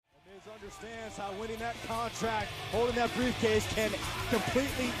Understands how winning that contract, holding that briefcase can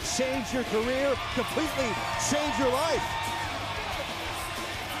completely change your career, completely change your life.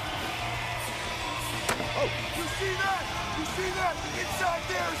 Oh, you see that? You see that? Inside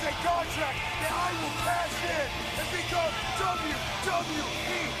there is a contract that I will cash in and become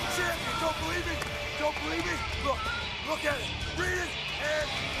WWE champion. Don't believe it? Don't believe it? Look at it. Read it and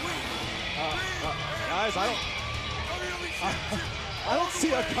win. Guys, I don't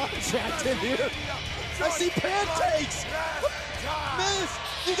see a contract in here. I see pancakes. Miz,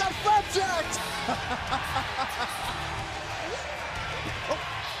 you got flapjacked.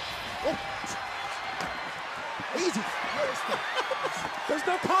 Easy. There's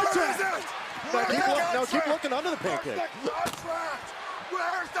no contract. Keep looking under the pancake.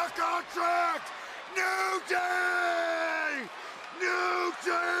 Where's the contract? New day! New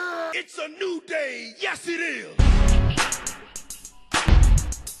day! It's a new day. Yes, it is.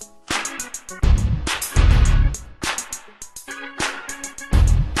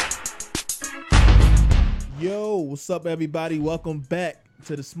 Yo, what's up, everybody? Welcome back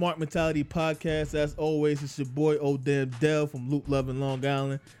to the Smart Mentality Podcast. As always, it's your boy Odam Dell from Loop Love in Long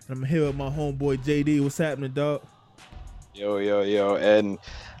Island, and I'm here with my homeboy JD. What's happening, dog? Yo, and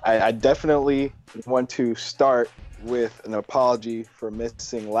I definitely want to start with an apology for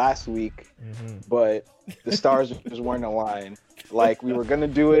missing last week, but the stars just weren't aligned. Like, we were gonna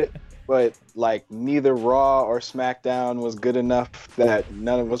do it, but like neither Raw or SmackDown was good enough that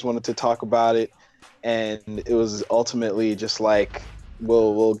none of us wanted to talk about it, and it was ultimately just like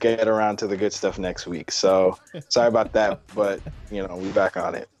we'll get around to the good stuff next week. So sorry about that, but we back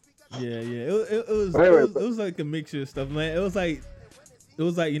on it. Yeah. It was like a mixture of stuff, man. It was like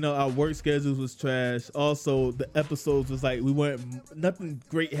our work schedules was trash. Also, the episodes was like nothing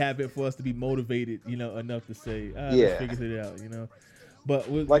great happened for us to be motivated, enough to say, let's figure it out, But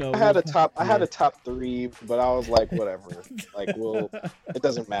I had a top 3, but I was like, whatever. Like, it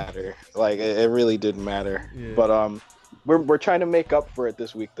doesn't matter. Like, it really didn't matter. Yeah. But we're trying to make up for it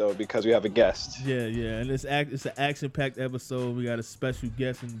this week though, because we have a guest. Yeah, and it's an action-packed episode. We got a special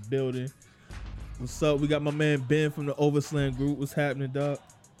guest in the building. What's up? We got my man Ben from the Oversland Group. What's happening, dog?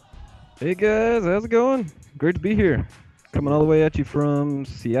 Hey guys, how's it going? Great to be here. Coming all the way at you from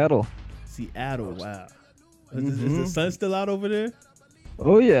Seattle. Wow. Is the sun still out over there?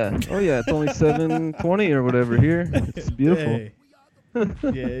 Oh yeah. It's only 7:20 or whatever here. It's beautiful. Hey. Yeah.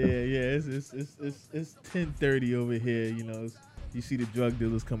 It's 10:30 over here. You see the drug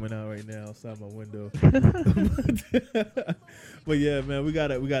dealers coming out right now outside my window. But yeah, man, we got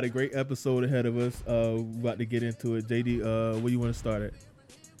a great episode ahead of us. We're about to get into it. JD, where you want to start at?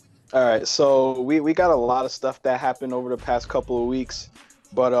 All right, so we got a lot of stuff that happened over the past couple of weeks.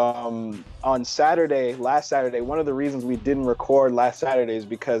 But on last Saturday, one of the reasons we didn't record last Saturday is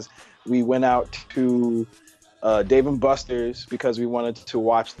because we went out to Dave & Buster's because we wanted to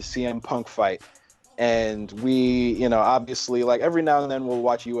watch the CM Punk fight. And we, obviously, like every now and then we'll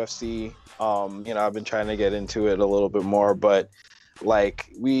watch UFC. I've been trying to get into it a little bit more, but like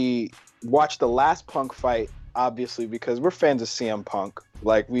we watched the last Punk fight, obviously, because we're fans of CM Punk.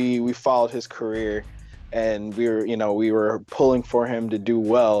 Like we followed his career. And we were pulling for him to do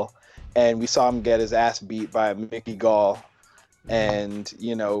well, and we saw him get his ass beat by Mickey Gall, and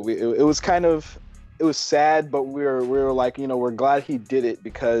it was sad, but we were like, we're glad he did it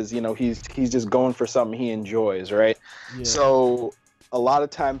because he's just going for something he enjoys, right? Yeah. So a lot of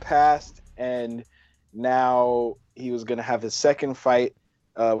time passed, and now he was gonna have his second fight.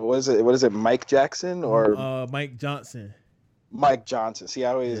 What is it? Mike Jackson or Mike Johnson? Mike Johnson. See,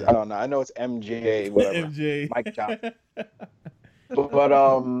 I don't know. I know it's MJ, whatever. MJ. Mike Johnson.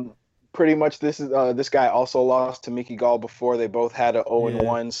 but pretty much this guy also lost to Mickey Gall before. They both had an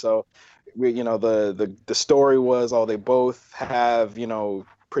 0-1. So the story was, they both have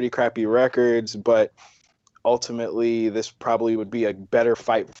pretty crappy records, but ultimately this probably would be a better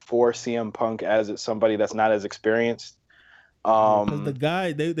fight for CM Punk as it's somebody that's not as experienced. Because the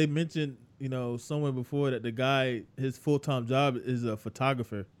guy they mentioned, somewhere before that the guy, his full-time job is a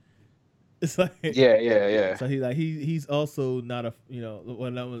photographer. It's like yeah. So he's also not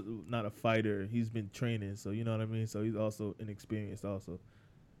not a fighter. He's been training, so you know what I mean. So he's also inexperienced, also.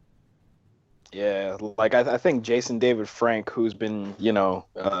 Yeah, like I think Jason David Frank, who's been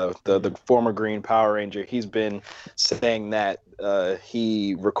the former Green Power Ranger, he's been saying that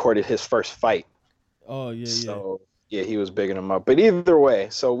he recorded his first fight. Oh yeah. Yeah, he was bigging him up. But either way,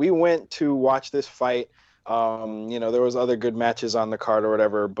 so we went to watch this fight. There was other good matches on the card or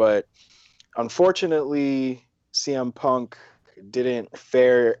whatever, but unfortunately, CM Punk didn't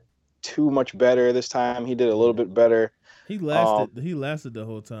fare too much better this time. He did a little bit better. He lasted the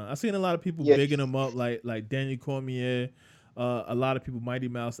whole time. I seen a lot of people bigging him up, like Daniel Cormier, a lot of people, Mighty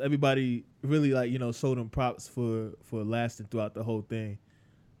Mouse. Everybody really showed him props for lasting throughout the whole thing.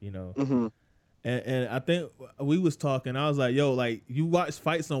 Mm-hmm. And I think we was talking. I was like, "Yo, like you watch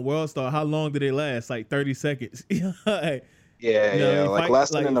fights on World Star. How long do they last? Like 30 seconds." Like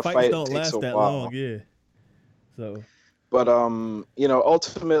lasting in a fight don't takes last a that while. long. Yeah. So. But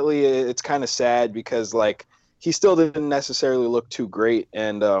ultimately it's kind of sad because like he still didn't necessarily look too great.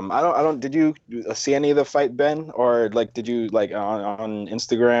 And I don't. Did you see any of the fight, Ben? Or like did you like on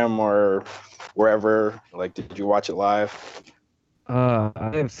Instagram or wherever? Like did you watch it live?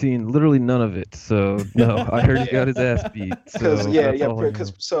 I have seen literally none of it, so no. I heard he got his ass beat.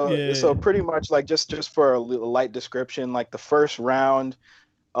 So pretty much like just for a light description, like the first round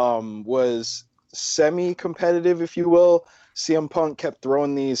was semi-competitive, if you will. CM Punk kept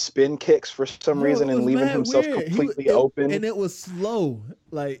throwing these spin kicks for some reason and leaving himself completely open, and it was slow.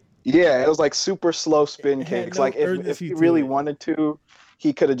 Like it was like super slow spin kicks. Like if he really wanted to,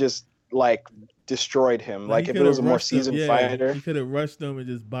 he could have just like destroyed him. Like if it was a more seasoned fighter, he could have rushed them and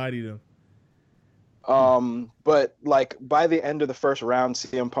just bodied him. But like by the end of the first round,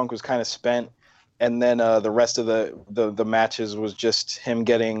 CM Punk was kind of spent, and then the rest of the matches was just him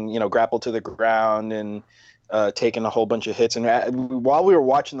getting grappled to the ground and taking a whole bunch of hits. And while we were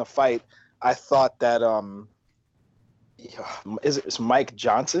watching the fight, I thought that it's Mike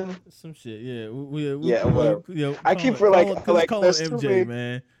Johnson? Some shit, yeah. Whatever. I keep for like MJ,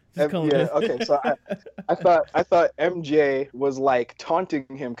 man. Okay. So I thought MJ was like taunting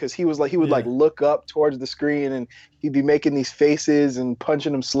him because he would like look up towards the screen and he'd be making these faces and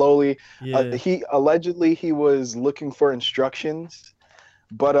punching him slowly. He allegedly was looking for instructions,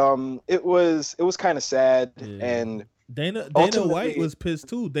 but it was kind of sad. And Dana White was pissed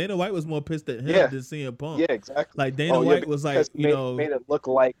too. Dana White was more pissed at him than CM Punk. Yeah, exactly. Like Dana White was like, made it look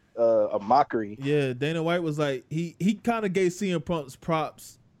like a mockery. Yeah, Dana White was like he kind of gave CM Punk's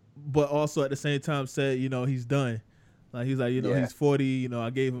props, but also at the same time said, he's done. Like he's like, he's 40. I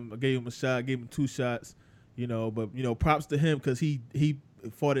gave him a shot, gave him 2 shots. But props to him because he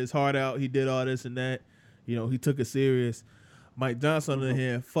fought his heart out. He did all this and that. He took it serious. Mike Johnson in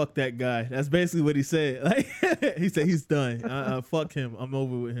here, fuck that guy. That's basically what he said. Like he said he's done. Fuck him. I'm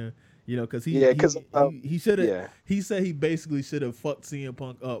over with him. Because he should have. Yeah. He said he basically should have fucked CM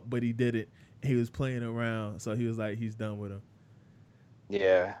Punk up, but he didn't. He was playing around, so he was like, he's done with him.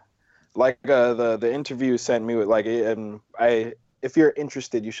 Yeah, like the interview sent me with like, and if you're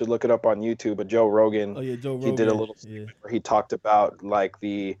interested, you should look it up on YouTube. But Joe Rogan, Joe Rogan, he did a little where he talked about like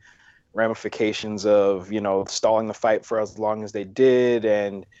the ramifications of stalling the fight for as long as they did,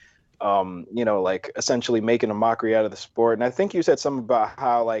 and like essentially making a mockery out of the sport. And I think you said something about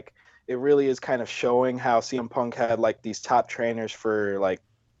how like it really is kind of showing how CM Punk had like these top trainers for like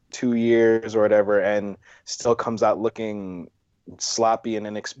 2 years or whatever, and still comes out looking sloppy and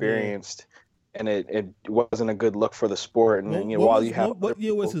inexperienced. And it wasn't a good look for the sport. And what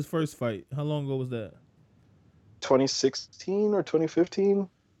year was his first fight? How long ago was that? 2016 or 2015.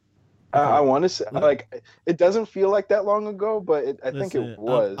 I want to say, like, it doesn't feel like that long ago, but I think it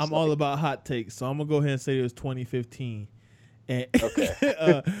was. I'm all about hot takes, so I'm gonna go ahead and say it was 2015. And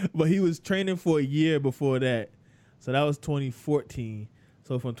okay. But he was training for a year before that, so that was 2014.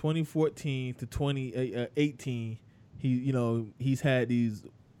 So from 2014 to 2018, he's had these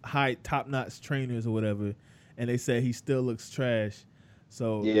high top-notch trainers or whatever, and they said he still looks trash.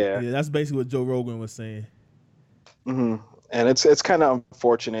 So yeah, that's basically what Joe Rogan was saying. Mm-hmm. And it's kind of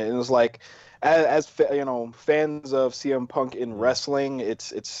unfortunate. And it's like, as fans of CM Punk in wrestling,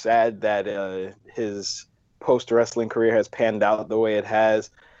 it's sad that his post-wrestling career has panned out the way it has.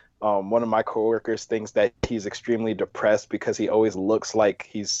 One of my coworkers thinks that he's extremely depressed because he always looks like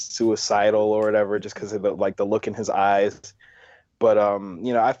he's suicidal or whatever, just because of the look in his eyes. But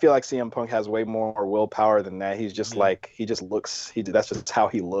I feel like CM Punk has way more willpower than that. He's just that's just how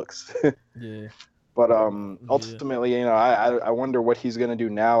he looks. Yeah. But ultimately, I wonder what he's gonna do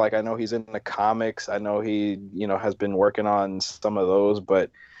now. Like, I know he's in the comics. I know he, has been working on some of those. But,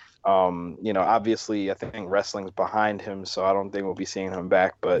 obviously, I think wrestling's behind him, so I don't think we'll be seeing him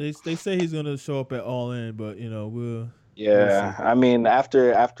back. But they say he's gonna show up at All In, but we'll. Yeah, I mean,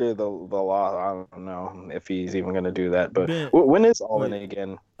 after the loss, I don't know if he's even gonna do that. But when is All In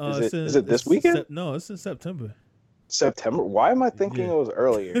again? Is it this weekend? No, it's in September. September? Why am I thinking it was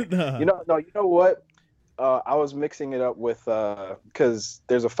earlier? You know what? I was mixing it up with because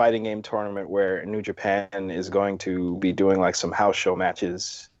there's a fighting game tournament where New Japan is going to be doing like some house show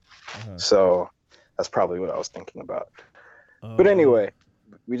matches. So that's probably what I was thinking about. But anyway,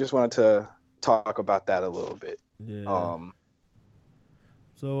 we just wanted to talk about that a little bit. Yeah.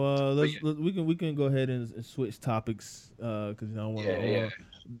 So we can go ahead and switch topics because I want to.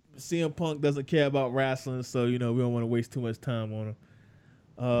 CM Punk doesn't care about wrestling, so we don't want to waste too much time on him.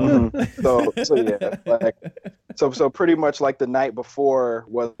 So pretty much like the night before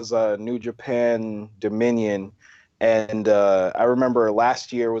was New Japan Dominion, and I remember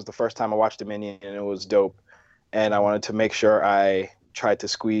last year was the first time I watched Dominion, and it was dope. And I wanted to make sure I tried to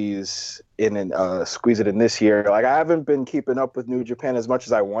squeeze it in this year. Like I haven't been keeping up with New Japan as much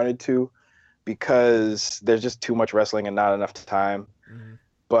as I wanted to because there's just too much wrestling and not enough time. Mm-hmm.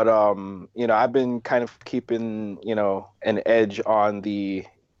 But I've been kind of keeping an edge on the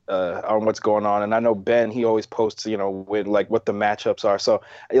on what's going on, and I know Ben, he always posts with like what the matchups are. So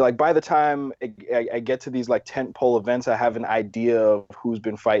like by the time I get to these like tentpole events, I have an idea of who's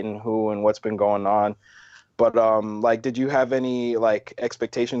been fighting who and what's been going on. But like, did you have any like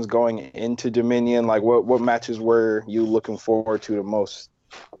expectations going into Dominion? Like, what matches were you looking forward to the most?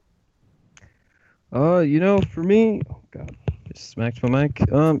 For me, oh God, just smacked my mic.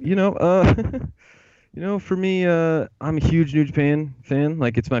 For me, I'm a huge New Japan fan.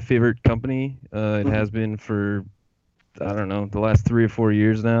 Like, it's my favorite company. It has been for, I don't know, the last 3 or 4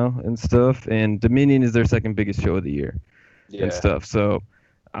 years now and stuff. And Dominion is their second biggest show of the year and stuff. So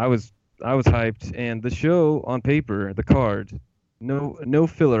I was hyped, and the show on paper, the card, no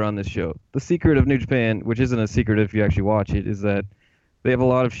filler on this show. The secret of New Japan, which isn't a secret if you actually watch it, is that they have a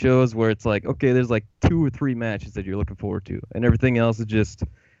lot of shows where it's like, okay, there's like 2 or 3 matches that you're looking forward to, and everything else is just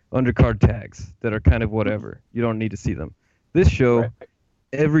undercard tags that are kind of whatever. You don't need to see them. This show,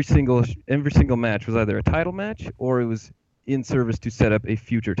 every single match was either a title match or it was in service to set up a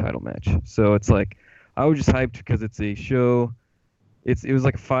future title match. So it's like, I was just hyped because it's a show. It was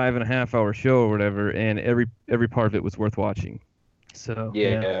like a 5.5 hour show or whatever, and every part of it was worth watching. So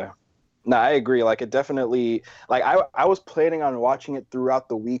yeah. No, I agree. Like, it definitely, like, I was planning on watching it throughout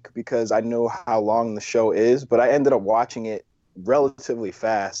the week because I know how long the show is, but I ended up watching it relatively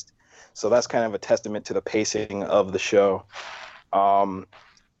fast. So that's kind of a testament to the pacing of the show.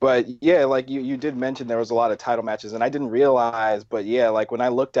 But yeah, like you did mention there was a lot of title matches, and I didn't realize, but yeah, like when I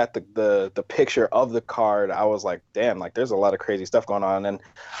looked at the picture of the card, I was like, damn, like there's a lot of crazy stuff going on. And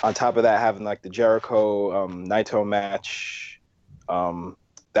on top of that, having like the Jericho Naito match,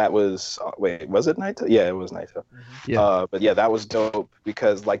 that was was it Naito? Yeah, it was Naito. Mm-hmm. Yeah. But yeah, that was dope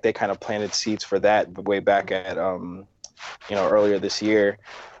because like they kind of planted seeds for that way back at earlier this year.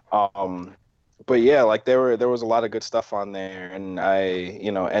 But yeah, like there was a lot of good stuff on there, and I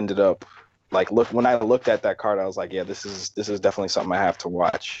ended up like when I looked at that card, I was like, yeah, this is definitely something I have to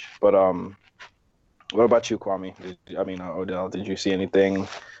watch. But what about you, Kwame? Odell, did you see anything?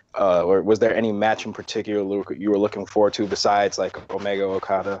 Or was there any match in particular you were looking forward to besides like Omega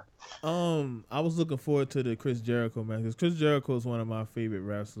Okada? I was looking forward to the Chris Jericho match because Chris Jericho is one of my favorite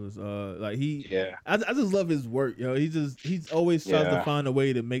wrestlers. I just love his work, yo. He's always tries to find a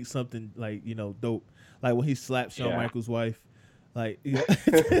way to make something like dope. Like when he slapped Shawn Michaels' wife, like you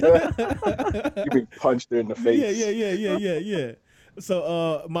been punched her in the face. Yeah.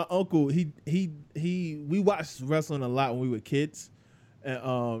 So my uncle, we watched wrestling a lot when we were kids,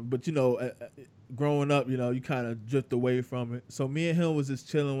 and but growing up, you kind of drift away from it. So me and him was just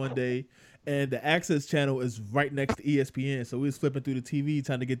chilling one day, and the Access channel is right next to ESPN. So we was flipping through the TV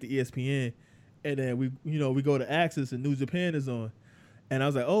trying to get the ESPN, and then we go to Access and New Japan is on, and I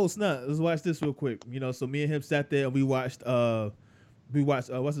was like, oh snap, let's watch this real quick. So me and him sat there and we watched what's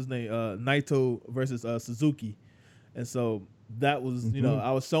his name, Naito versus Suzuki, and so that was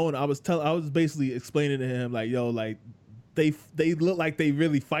I was basically explaining to him like, yo, like they look like they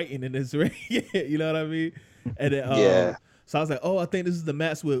really fighting in this ring. You know what I mean? And then so I was like, oh, I think this is the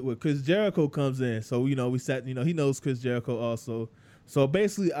match with Chris Jericho comes in. So we sat, he knows Chris Jericho also. So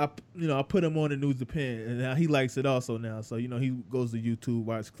basically I put him on the New Japan, and now he likes it also now. So he goes to YouTube,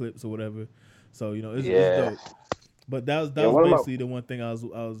 watch clips or whatever. So it's dope. But that was basically the one thing I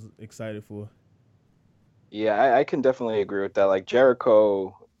was excited for. Yeah, I can definitely agree with that. Like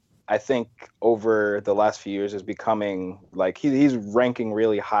Jericho, I think over the last few years is becoming like he's ranking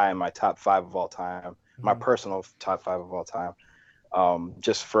really high in my top 5 of all time, my personal top 5 of all time,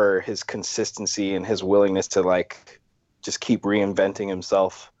 just for his consistency and his willingness to like just keep reinventing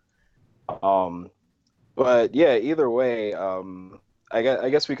himself. But yeah, either way, I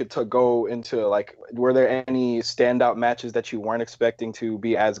guess we could go into like, were there any standout matches that you weren't expecting to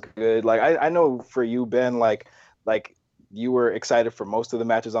be as good? Like I know for you, Ben, like you were excited for most of the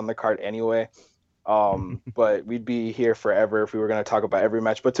matches on the card anyway. But we'd be here forever if we were going to talk about every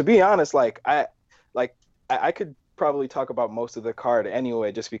match. But to be honest, I could probably talk about most of the card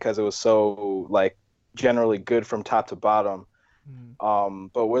anyway, just because it was so like generally good from top to bottom.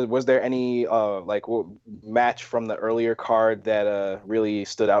 But was there any match from the earlier card that really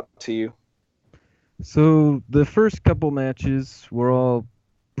stood out to you? So the first couple matches were all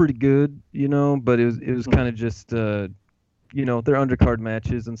pretty good, but it was kind of just they're undercard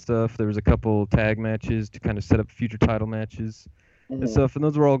matches and stuff. There was a couple tag matches to kind of set up future title matches and stuff, and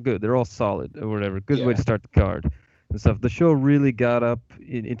those were all good. They're all solid or whatever. Good way to start the card and stuff. The show really got up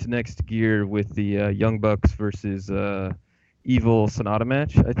into next gear with the Young Bucks versus Evil Sonata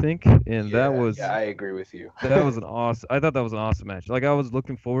match, I think, and that was. Yeah, I agree with you. That was an awesome. I thought that was an awesome match. Like, I was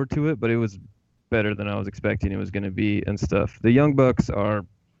looking forward to it, but it was better than I was expecting it was going to be and stuff. The Young Bucks are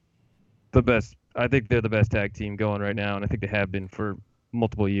the best. I think they're the best tag team going right now, and I think they have been for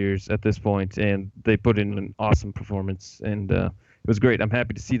multiple years at this point, and they put in an awesome performance, and it was great. I'm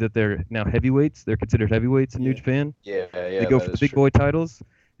happy to see that they're now heavyweights. They're considered heavyweights in New Japan. Yeah. They go for the big boy titles.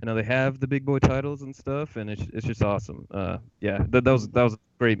 I know they have the big boy titles and stuff, and it's just awesome. That was a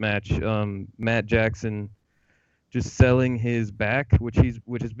great match. Matt Jackson just selling his back, which has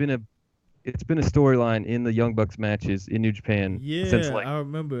been a storyline in the Young Bucks matches in New Japan. Yeah, since I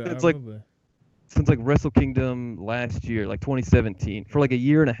remember. Since like Wrestle Kingdom last year, like 2017, for like a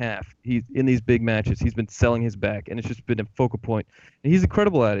year and a half, he's in these big matches. He's been selling his back, and it's just been a focal point. And he's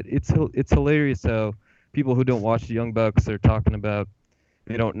incredible at it. It's hilarious how people who don't watch the Young Bucks are talking about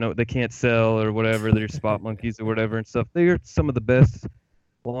they don't know, they can't sell or whatever. They're spot monkeys or whatever and stuff. They are some of the best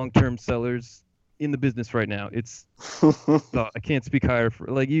long-term sellers in the business right now. It's I can't speak higher for,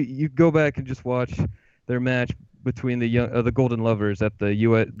 like, you go back and just watch their match between the Golden Lovers at the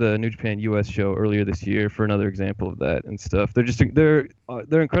New Japan US show earlier this year for another example of that and stuff. They're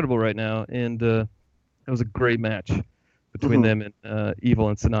incredible right now, and it was a great match between them and Evil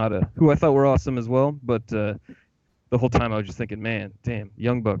and Sonata, who I thought were awesome as well. But the whole time I was just thinking, man, damn,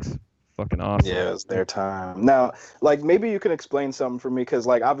 Young Bucks, fucking awesome. Yeah, it's their time. Now, like, maybe you can explain something for me, because,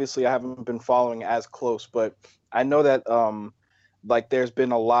 like, obviously I haven't been following as close, but I know that like, there's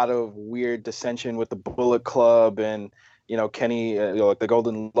been a lot of weird dissension with the Bullet Club and, Kenny, like the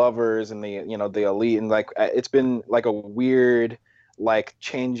Golden Lovers and the Elite, and like it's been like a weird like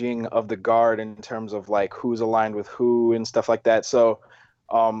changing of the guard in terms of like who's aligned with who and stuff like that. So,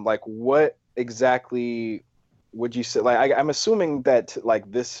 like, what exactly would you say? Like, I'm assuming that like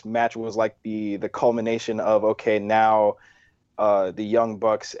this match was like the culmination of, okay, now the Young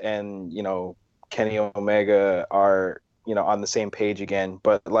Bucks and Kenny Omega are on the same page again.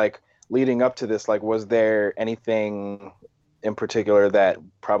 But like leading up to this, like, was there anything in particular that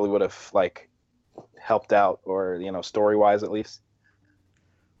probably would have like helped out, or story wise at least?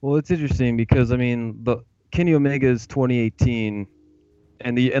 Well, it's interesting because I mean the Kenny Omega's 2018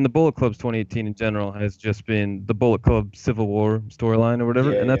 and the Bullet Club's 2018 in general has just been the Bullet Club Civil War storyline or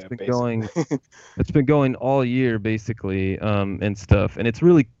whatever, and that's been going. It's been going all year basically, and stuff. And it's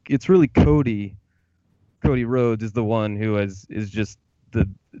really Cody Rhodes is the one who is just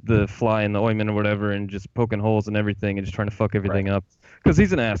the fly in the ointment or whatever, and just poking holes in everything and just trying to fuck everything up, because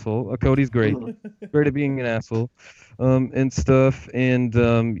he's an asshole. Cody's great, great at being an asshole, and stuff. And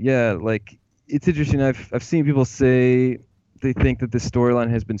like, it's interesting. I've seen people say they think that this storyline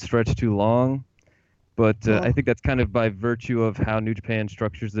has been stretched too long, but I think that's kind of by virtue of how New Japan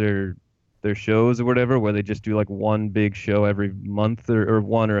structures their shows or whatever, where they just do like one big show every month, or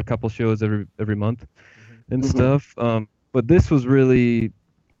one or a couple shows every month and stuff. But this was really,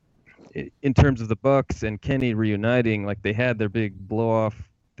 in terms of the Bucks and Kenny reuniting, like they had their big blow-off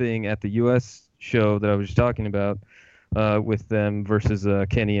thing at the US show that I was just talking about, with them versus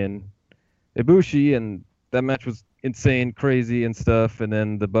Kenny and Ibushi, and that match was insane, crazy and stuff. And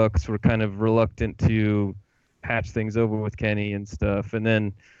then the Bucks were kind of reluctant to patch things over with Kenny and stuff. And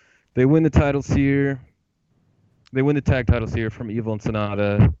then they win the titles here. They win the tag titles here from Evil and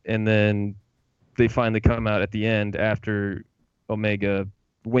Sonata, and then they finally come out at the end after Omega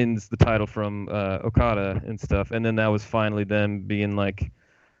wins the title from Okada and stuff. And then that was finally them being like,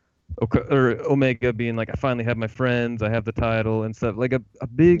 Omega being like, I finally have my friends, I have the title and stuff. Like a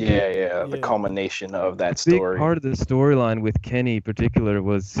big the culmination of that story. Big part of the storyline with Kenny in particular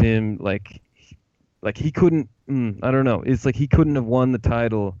was him like he couldn't. I don't know. It's like he couldn't have won the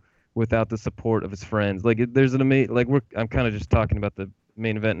title without the support of his friends. Like there's an amazing. Like I'm kind of just talking about the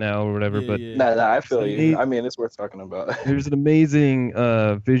main event now or whatever, but no, I feel you. I mean, it's worth talking about. There's an amazing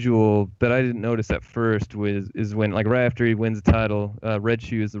visual that I didn't notice at first, is when, like, right after he wins the title, Red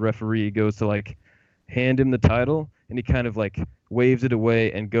Shoes, the referee, goes to like hand him the title, and he kind of like waves it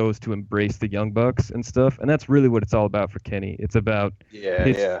away and goes to embrace the Young Bucks and stuff. And that's really what it's all about for Kenny. It's about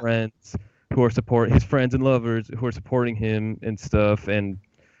his friends who are his friends and lovers who are supporting him and stuff. And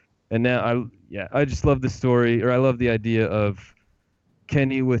And now I just love the story, or I love the idea of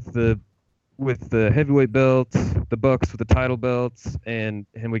Kenny with the heavyweight belts, the Bucks with the title belts, and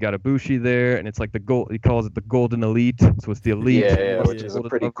we got Ibushi there, and it's like he calls it the Golden Elite, so it's the Elite. Yeah, which is a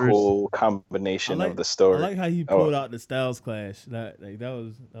pretty cool combination of the story. I like how he pulled out the Styles Clash. That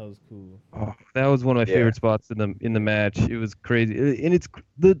was cool. Oh, that was one of my favorite spots in the match. It was crazy, and it's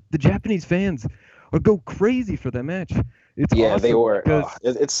the Japanese fans go crazy for that match. It's awesome they were.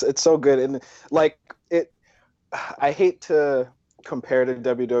 It's so good, and like it. I hate to compare to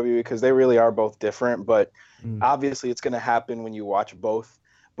WWE because they really are both different, but obviously it's going to happen when you watch both.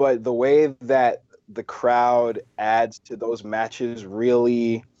 But the way that the crowd adds to those matches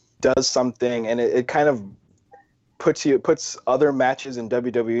really does something, and it kind of puts other matches in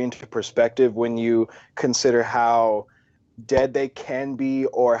WWE into perspective when you consider how dead they can be,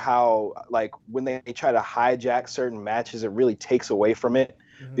 or how like when they try to hijack certain matches, it really takes away from it.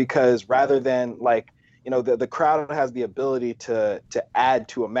 Because rather than like, you know, the crowd has the ability to add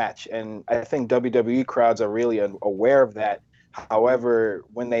to a match, and I think WWE crowds are really aware of that. However,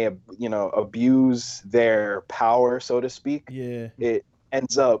 when they abuse their power, so to speak, it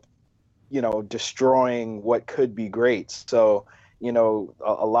ends up destroying what could be great. So a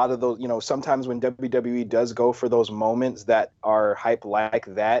lot of those, sometimes when WWE does go for those moments that are hype like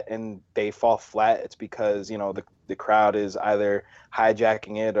that and they fall flat, it's because the crowd is either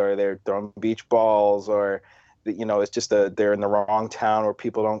hijacking it, or they're throwing beach balls, or it's just they're in the wrong town where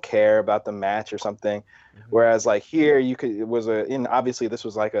people don't care about the match or something. Whereas like here, obviously this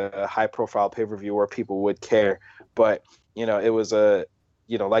was like a high profile pay-per-view where people would care, but it was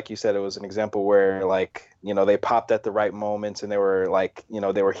like you said, it was an example where like they popped at the right moments, and they were like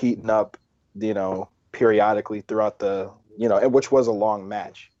they were heating up periodically throughout the which was a long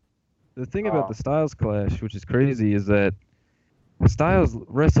match. The thing about the Styles Clash, which is crazy, is that Styles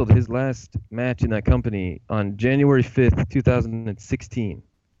wrestled his last match in that company on January 5th, 2016.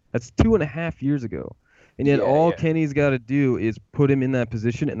 That's 2.5 years ago. And yet Kenny's got to do is put him in that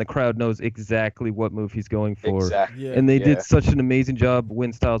position, and the crowd knows exactly what move he's going for. Exactly. And they did such an amazing job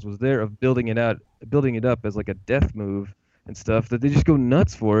when Styles was there of building it up as like a death move and stuff, that they just go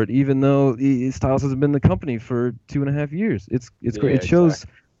nuts for it, even though Styles hasn't been in the company for 2.5 years. It's great. It shows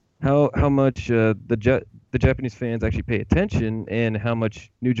how much the Japanese fans actually pay attention, and how much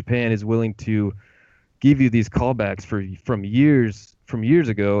New Japan is willing to give you these callbacks from years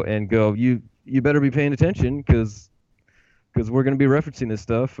ago, and go, you better be paying attention because we're going to be referencing this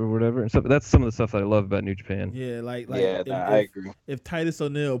stuff or whatever. And so that's some of the stuff that I love about New Japan. Yeah, I agree. If Titus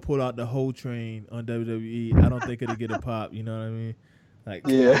O'Neil pulled out the whole train on WWE, I don't think it'd get a pop. You know what I mean? Like,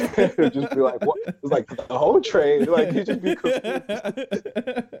 it'd just be like, what? It's like the whole train. Like, you just be confused.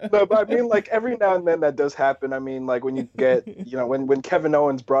 No, but I mean, like every now and then that does happen. I mean, like when you get, when Kevin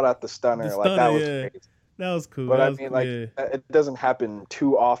Owens brought out the stunner, that was crazy. That was cool. But it doesn't happen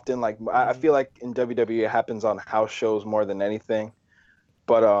too often. Like I feel like in WWE it happens on house shows more than anything.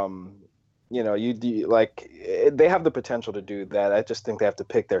 But they have the potential to do that. I just think they have to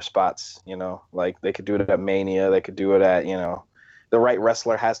pick their spots. Like they could do it at Mania. They could do it at the right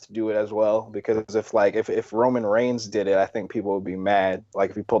wrestler has to do it as well. Because if Roman Reigns did it, I think people would be mad.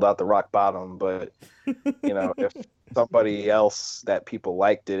 Like if he pulled out the rock bottom. But if somebody else that people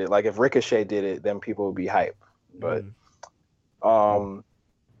like did it, like if Ricochet did it, then people would be hype. But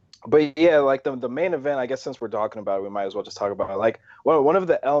yeah, like the main event, I guess since we're talking about it, we might as well just talk about it. Like one of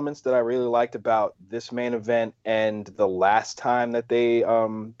the elements that I really liked about this main event and the last time that they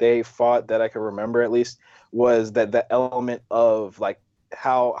fought, that I can remember at least, was that the element of like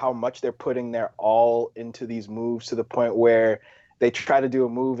how much they're putting their all into these moves, to the point where they try to do a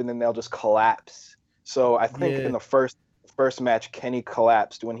move and then they'll just collapse. So I think in the first match, Kenny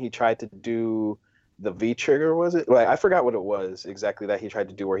collapsed when he tried to do the V trigger, was it? Like I forgot what it was exactly that he tried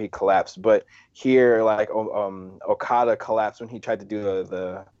to do where he collapsed. But here, like Okada collapsed when he tried to do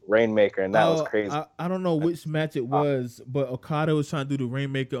the Rainmaker, and that was crazy. I don't know which match it was, but Okada was trying to do the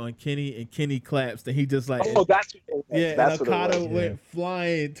Rainmaker on Kenny, and Kenny collapsed, and he just like that's what it was. And Okada went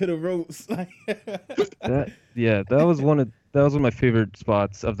flying to the ropes. that was one of my favorite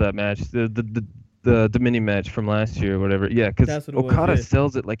spots of that match. The Dominion match from last year or whatever. Yeah, because Okada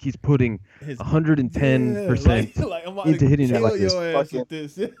sells it like he's putting 110% into hitting it like this.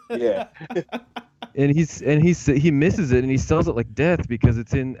 And he misses it, and he sells it like death, because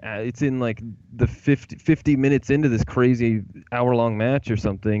it's in like the 50 minutes into this crazy hour-long match or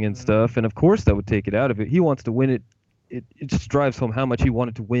something and stuff. And of course that would take it out of it. He wants to win it. It just drives home how much he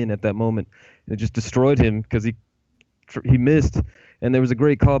wanted to win at that moment. And it just destroyed him because he missed. And there was a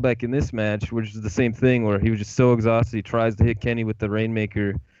great callback in this match, which is the same thing, where he was just so exhausted. He tries to hit Kenny with the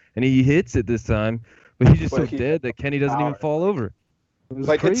Rainmaker, and he hits it this time, but he's just But so he- dead that Kenny doesn't even power. fall over. It was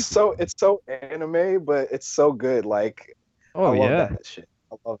Like crazy. it's so anime, but it's so good. Like Oh I love yeah, that shit.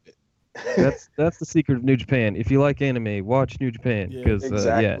 I love it. that's the secret of New Japan. If you like anime, watch New Japan Yeah, because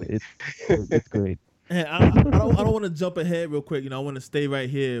exactly. it's great. And I don't want to jump ahead real quick. I want to stay right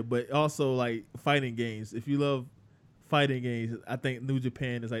here, but also like fighting games. If you love fighting games, I think New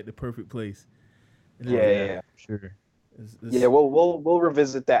Japan is like the perfect place. And Yeah. Sure. it's- Yeah, we'll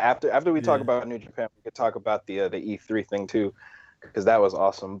revisit that after we talk Yeah. about New Japan. We could talk about the E3 thing too, because that was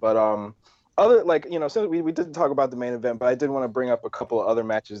awesome. But other like since we didn't talk about the main event, but I did want to bring up a couple of other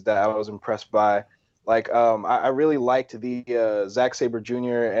matches that I was impressed by. Like I really liked the Zack Sabre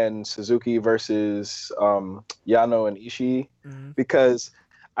Jr. and Suzuki versus Yano and Ishii Mhm. because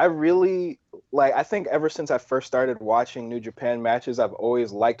I really I think ever since I first started watching New Japan matches, I've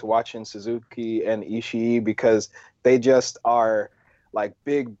always liked watching Suzuki and Ishii because they just are like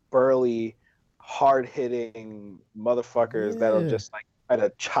big, burly, hard-hitting motherfuckers that'll Yeah. just like try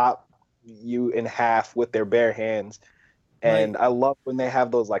to chop you in half with their bare hands. And I love when they have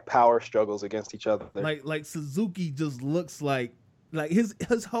those like power struggles against each other. like Suzuki just looks like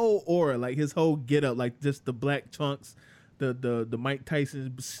his whole aura, like his whole get up, like just the black trunks, the Mike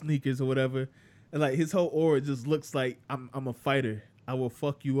Tyson sneakers or whatever, and like his whole aura just looks like I'm a fighter. I will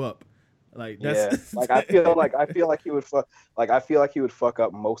fuck you up. Like that's Like I feel like he would fuck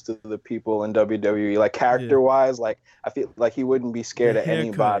up most of the people in WWE. Like character wise, like I feel like he wouldn't be scared the of haircut,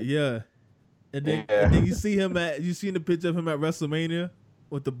 anybody. yeah. And then, Yeah. and then you see the picture of him at WrestleMania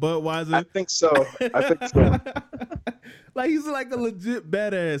with the Budweiser. I think so. Like he's like a legit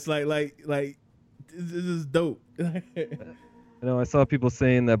badass. Like this is dope. You know, I saw people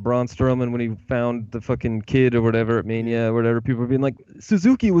saying that Braun Strowman, when he found the fucking kid or whatever at Mania or whatever, people were being like,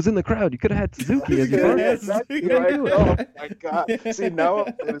 Suzuki was in the crowd. You could have had Suzuki as your partner. Exactly. Yeah. Right? Oh my god! See now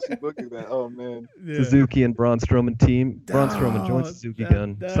I'm finishing looking at that. Oh man. Yeah. Suzuki and Braun Strowman team. Braun Strowman joins Dog, Suzuki that-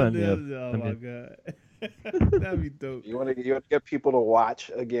 Gun. that Sign me up. is- Oh I'm my in. god, that'd be dope. You want to get people to watch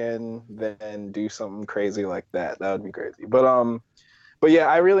again, then do something crazy like that. That would be crazy. But yeah,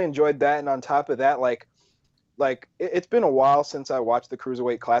 I really enjoyed that. And on top of that, it's been a while since I watched the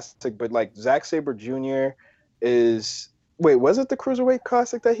Cruiserweight Classic, but like Zack Sabre Jr. was it the Cruiserweight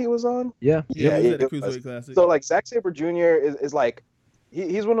Classic that he was on? Yeah. Yeah, Yeah, he was at the it was. Cruiserweight Classic. So like Zack Sabre Jr. is like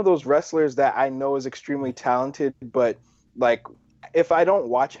he's one of those wrestlers that I know is extremely talented, but like if I don't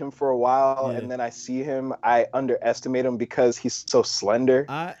watch him for a while Yeah. and then I see him, I underestimate him because he's so slender.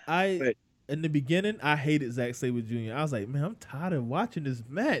 I in the beginning I hated Zack Sabre Jr. I was like, man, I'm tired of watching this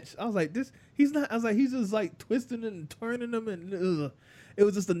match. I was like, he's just like twisting and turning them, and it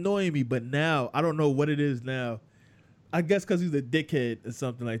was just annoying me. But now I don't know what it is now. I guess because he's a dickhead or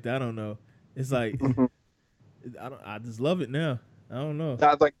something like that. I don't know. It's like I just love it now. I don't know.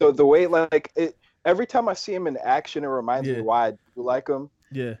 Not like the way every time I see him in action, it reminds me why I do like him.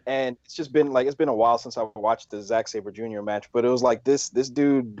 Yeah. And it's been a while since I watched the Zack Sabre Jr. match, but it was like this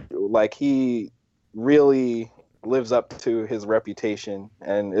dude, like he really lives up to his reputation,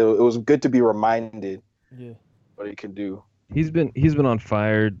 and it was good to be reminded what he can do. He's been on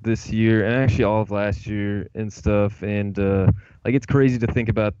fire this year and actually all of last year and stuff, and like it's crazy to think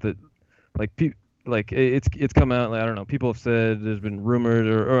about that. Like it's come out. Like, I don't know. People have said there's been rumored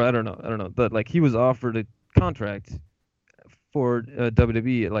or I don't know. But like he was offered a contract for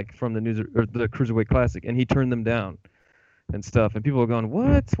WWE, like from the the Cruiserweight Classic, and he turned them down and stuff. And people are going,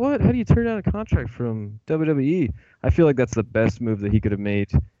 what? How do you turn down a contract from WWE? I feel like that's the best move that he could have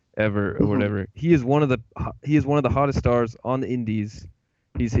made ever or whatever. He is one of the hottest stars on the indies.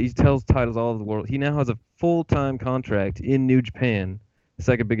 He tells titles all over the world. He now has a full-time contract in New Japan, the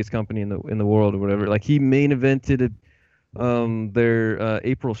second biggest company in the world or whatever. Like he main evented their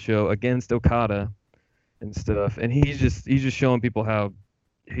April show against Okada and stuff, and he's just showing people how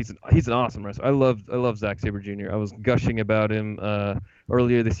he's an awesome wrestler. I love Zack Sabre Jr. I was gushing about him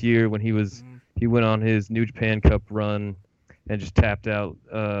earlier this year when he went on his New Japan Cup run and just tapped out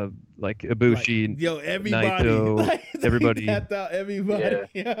like Ibushi, everybody, Naito, everybody, tapped out everybody.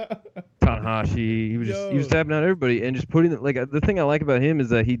 Yeah. Tanahashi. He was tapping out everybody and just putting the thing I like about him is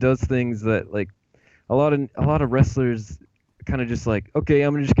that he does things that like a lot of wrestlers kind of just like, okay,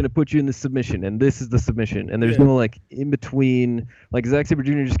 I'm just gonna put you in the submission and this is the submission, and there's no like in between. Like Zack Sabre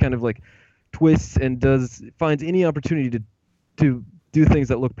Jr. just kind of like twists and finds any opportunity to do things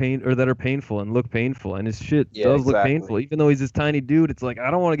that are painful and look painful, and his shit does look painful. Even though he's this tiny dude, it's like I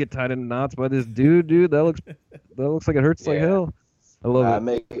don't want to get tied into knots by this dude. That looks like it hurts like hell. I love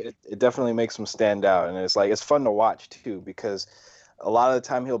it. It definitely makes him stand out, and it's fun to watch too because a lot of the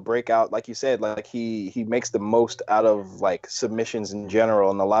time he'll break out, like you said, like he makes the most out of like submissions in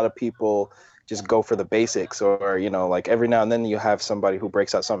general, and a lot of people just go for the basics, or like every now and then you have somebody who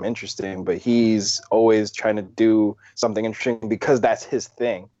breaks out something interesting, but he's always trying to do something interesting because that's his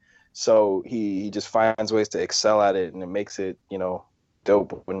thing. So he just finds ways to excel at it, and it makes it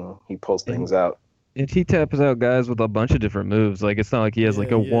dope when he pulls things out. And he taps out guys with a bunch of different moves. Like, it's not like he has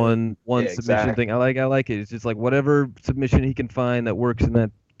like a one submission exactly. thing. I like it. It's just like whatever submission he can find that works in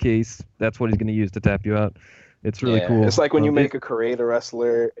that case, that's what he's going to use to tap you out. It's really cool. It's like when you make a creator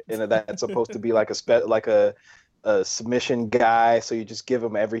wrestler and that's supposed to be like a submission guy, so you just give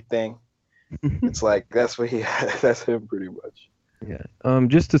him everything. It's like that's him pretty much. Yeah.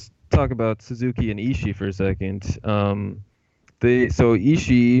 Just to talk about Suzuki and Ishii for a second.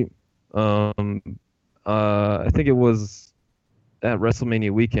 Ishii, I think it was at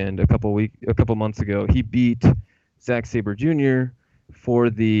WrestleMania weekend a couple months ago. He beat Zack Sabre Jr. for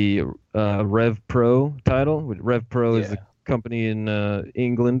the Rev Pro title. Rev Pro is a company in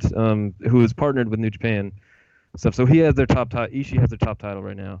England who is partnered with New Japan stuff. So he has their top title. Ishii has their top title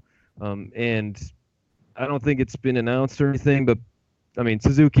right now, and I don't think it's been announced or anything. But I mean,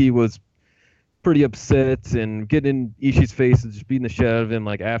 Suzuki was pretty upset and getting in Ishii's face and just beating the shit out of him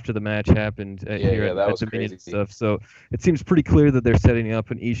like after the match happened at Dominion and stuff. So it seems pretty clear that they're setting up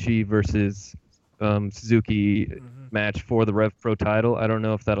an Ishii versus Suzuki match for the Rev Pro title. I don't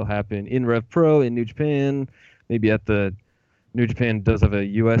know if that'll happen in Rev Pro in New Japan. Maybe at the New Japan does have a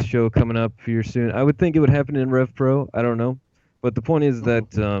US show coming up here soon. I would think it would happen in Rev Pro. I don't know. But the point is that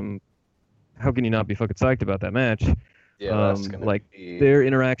how can you not be fucking psyched about that match? Yeah, like their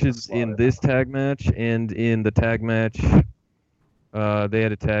interactions in this tag match and in the tag match, they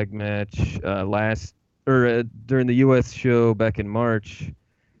had a tag match during the U.S. show back in March,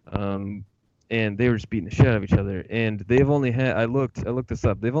 and they were just beating the shit out of each other. And they've only had I looked this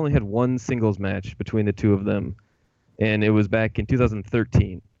up. They've only had one singles match between the two of them, and it was back in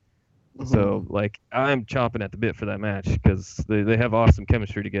 2013. So like I'm chomping at the bit for that match because they have awesome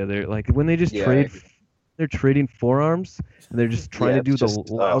chemistry together. Like when they just trade. They're trading forearms and they're just trying to do the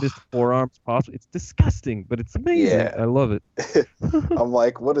loudest forearms possible. It's disgusting, but it's amazing. Yeah. I love it. I'm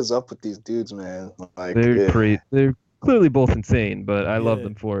like, what is up with these dudes, man? Like, they're great. They're clearly both insane, but I love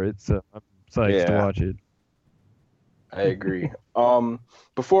them for it. So I'm psyched to watch it. I agree.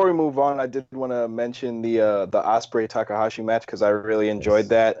 Before we move on, I did want to mention the Ospreay Takahashi match because I really enjoyed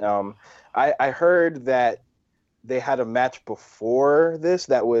that. I heard that they had a match before this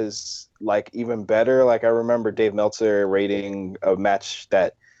that was like even better. Like I remember Dave Meltzer rating a match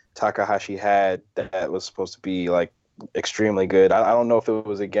that Takahashi had that was supposed to be like extremely good. I don't know if it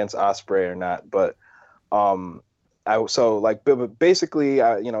was against Ospreay or not, but basically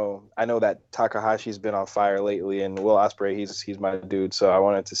I know that Takahashi's been on fire lately, and Will Ospreay he's my dude. So I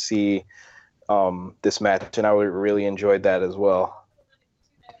wanted to see this match, and I really enjoyed that as well.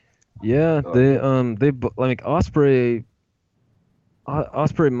 Yeah, they like Ospreay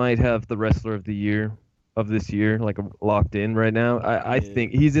might have the wrestler of the year of this year like locked in right now. I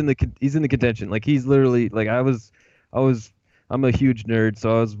think he's in the contention. Like he's literally like I'm a huge nerd,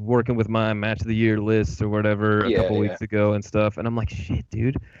 so I was working with my match of the year list or whatever a couple weeks ago and stuff, and I'm like, shit,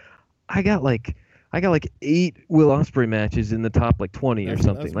 dude, I got like 8 Will Ospreay matches in the top like 20 or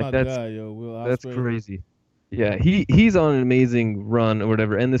something. That's crazy. Yeah, he's on an amazing run or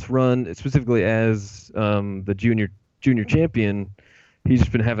whatever, and this run specifically as the junior champion, he's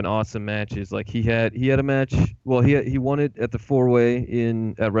just been having awesome matches. Like he had a match. Well, he won it at the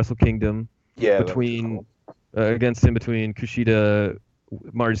 4-way at Wrestle Kingdom. Yeah, between Kushida,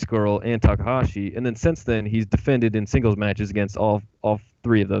 Marty Scurll, and Takahashi, and then since then he's defended in singles matches against all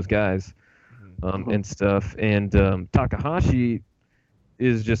 3 of those guys, and stuff. And Takahashi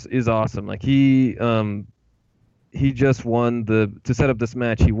is awesome. Like he just won to set up this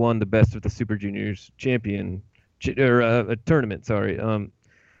match. He won the Best of the Super Juniors tournament. Sorry. And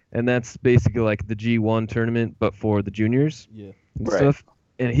that's basically like the G1 tournament, but for the juniors and stuff.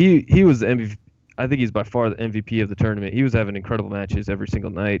 And he was the MVP. I think he's by far the MVP of the tournament. He was having incredible matches every single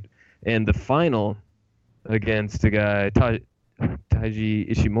night. And the final against a guy, Taiji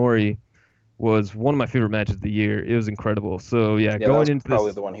Ishimori, was one of my favorite matches of the year. It was incredible. So going into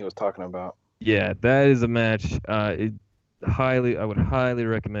probably the one he was talking about. Yeah, that is a match. I would highly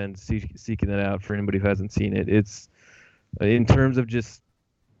recommend seeking that out for anybody who hasn't seen it. It's in terms of just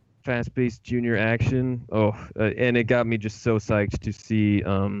fast-paced junior action. And it got me just so psyched to see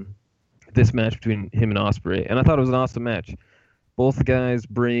this match between him and Ospreay. And I thought it was an awesome match. Both guys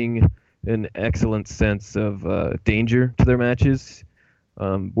bring an excellent sense of danger to their matches,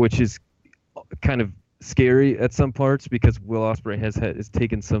 which is kind of scary at some parts because Will Ospreay has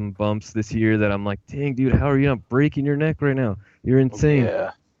taken some bumps this year that I'm like, dang, dude, how are you not breaking your neck right now? You're insane.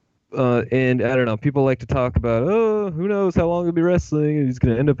 Yeah. And I don't know. People like to talk about, oh, who knows how long he'll be wrestling, and he's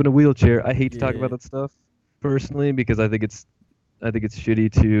gonna end up in a wheelchair. I hate to talk about that stuff personally because I think it's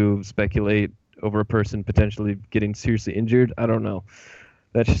shitty to speculate over a person potentially getting seriously injured. I don't know.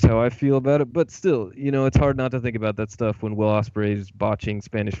 That's just how I feel about it. But still, it's hard not to think about that stuff when Will Ospreay is botching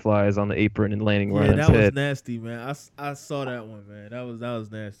Spanish flies on the apron and landing right on his head. Yeah, that was nasty, man. I saw that one, man. That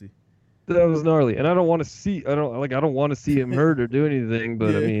was nasty. That was gnarly, and I don't want to see him hurt or do anything.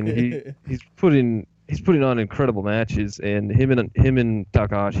 But I mean, he's putting on incredible matches, and him and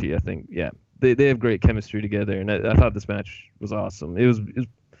Takahashi, I think, they have great chemistry together, and I thought this match was awesome. It was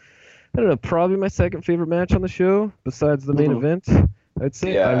I don't know, probably my second favorite match on the show besides the main event. I'd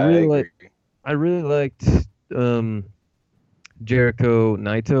say I really liked Jericho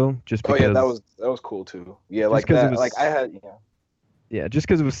Naito just because. Oh yeah, that was cool too. Yeah, like that. Like I had. Yeah. Yeah, just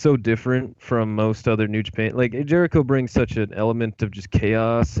because it was so different from most other New Japan. Like Jericho brings such an element of just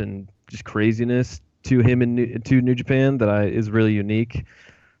chaos and just craziness to him and to New Japan that is really unique.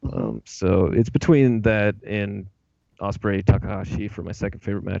 So it's between that and Ospreay Takahashi for my second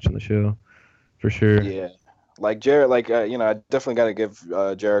favorite match on the show, for sure. Yeah, I definitely got to give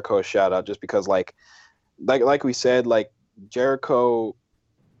Jericho a shout out just because like we said, like Jericho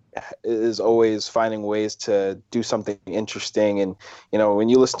is always finding ways to do something interesting, and when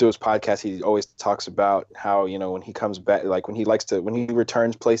you listen to his podcast, he always talks about how when he comes back, like when he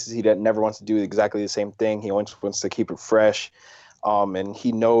returns places, he never wants to do exactly the same thing. He always wants to keep it fresh, and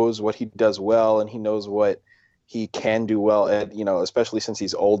he knows what he does well, and he knows what he can do well at especially since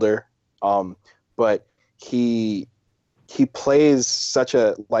he's older, but he plays such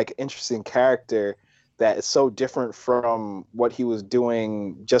a interesting character that is so different from what he was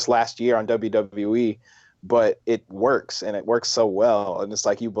doing just last year on WWE, but it works, and it works so well, and it's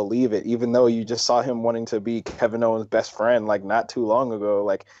like you believe it, even though you just saw him wanting to be Kevin Owens' best friend like not too long ago.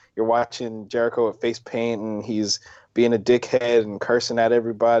 Like you're watching Jericho with face paint, and he's being a dickhead and cursing at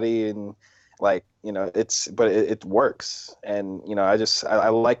everybody, and it works, and I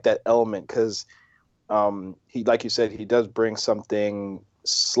like that element because he, like you said, he does bring something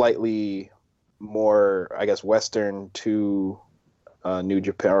slightly more, I guess, Western to New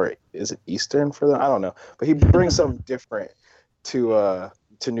Japan, or is it Eastern for them? I don't know, but he brings something different to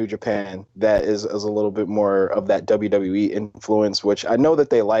New Japan that is a little bit more of that WWE influence, which I know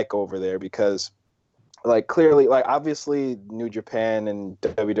that they like over there because, clearly, obviously New Japan and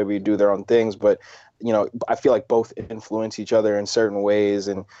WWE do their own things, but I feel like both influence each other in certain ways,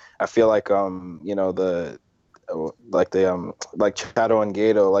 and I feel like Chado and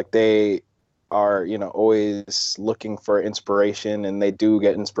Gato, they are always looking for inspiration, and they do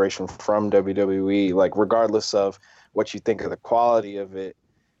get inspiration from WWE, regardless of what you think of the quality of it,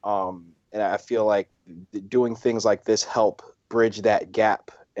 and I feel like doing things like this help bridge that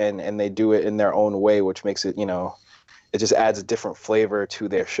gap, and they do it in their own way, which makes it it just adds a different flavor to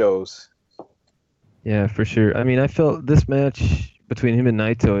their shows. Yeah, for sure. I mean, I felt this match between him and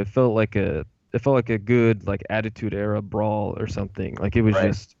Naito, it felt like a good Attitude Era brawl or something.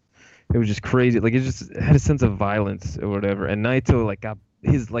 It was just crazy. It just had a sense of violence or whatever. And Naito got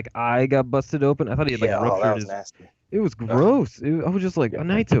his eye got busted open. I thought he had ruptured that was his. Nasty. It was gross. I was just like,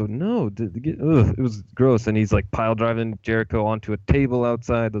 Naito, no. It was gross. And he's pile driving Jericho onto a table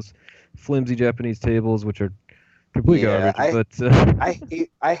outside, those flimsy Japanese tables, which are complete garbage.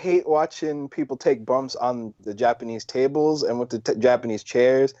 I hate watching people take bumps on the Japanese tables and with the Japanese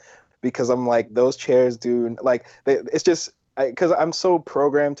chairs, because I'm like, those chairs do it's just. Because I'm so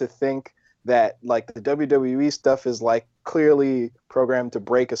programmed to think that the WWE stuff is clearly programmed to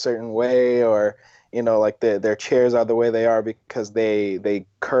break a certain way, or their chairs are the way they are because they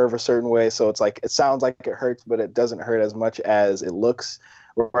curve a certain way, so it's it sounds like it hurts, but it doesn't hurt as much as it looks,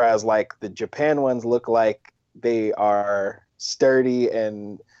 whereas the Japan ones look like they are sturdy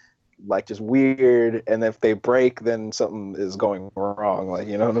and just weird, and if they break, then something is going wrong,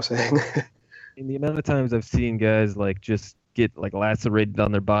 you know what I'm saying? In the amount of times I've seen guys just get lacerated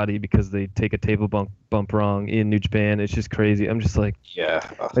on their body because they take a table bump wrong in New Japan, it's just crazy. I'm just I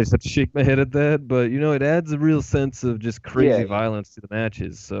just have to shake my head at that, but it adds a real sense of just crazy violence to the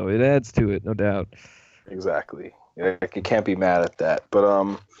matches, so it adds to it, no doubt. Exactly. You can't be mad at that. But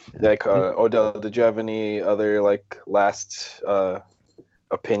Odell, did you have any other last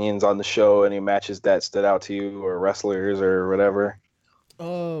opinions on the show? Any matches that stood out to you, or wrestlers or whatever?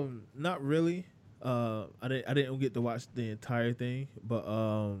 Not really. I didn't get to watch the entire thing, but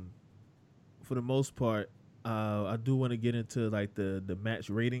for the most part, I do want to get into the match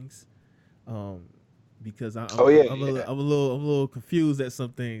ratings. because I'm I'm a little confused at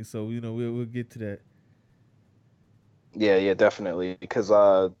some things. So we'll get to that. Yeah, definitely. Because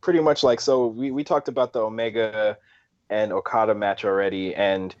pretty much like so we talked about the Omega and Okada match already,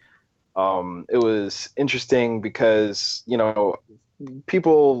 and it was interesting because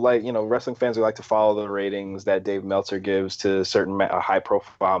people like wrestling fans who like to follow the ratings that Dave Meltzer gives to certain high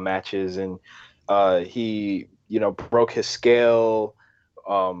profile matches, and he broke his scale.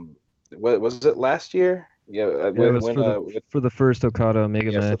 What was it last year? Yeah, Yeah, it was for the first Okada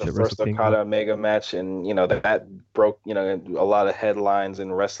Omega for match the at first Wrestle Kingdom. Okada Omega match, and that broke a lot of headlines in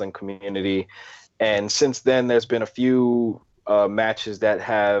the wrestling community. And since then, there's been a few matches that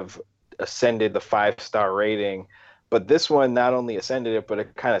have ascended the 5-star rating, but this one not only ascended it, but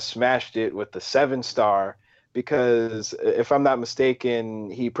it kind of smashed it with the 7-star. Because if I'm not mistaken,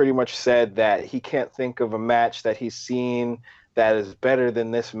 he pretty much said that he can't think of a match that he's seen that is better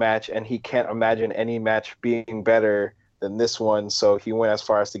than this match, and he can't imagine any match being better than this one. So he went as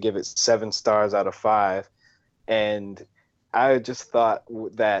far as to give it 7 stars out of 5. And I just thought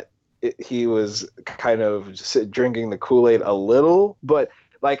that he was kind of just drinking the Kool-Aid a little, but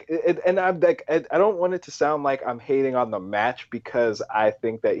and I'm like, I don't want it to sound like I'm hating on the match because I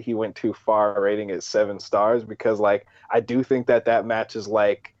think that he went too far rating it 7 stars, because like I do think that match is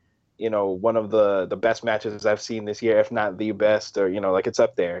like one of the best matches I've seen this year, if not the best, or like it's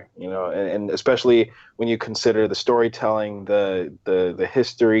up there, and especially when you consider the storytelling, the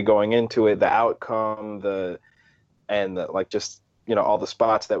history going into it, the outcome, like just all the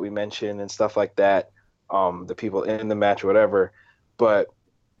spots that we mentioned and stuff like that, the people in the match, whatever. But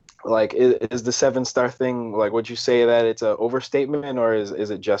like, is the 7-star thing, like, would you say that it's an overstatement, or is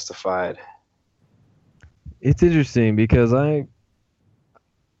it justified? It's interesting because I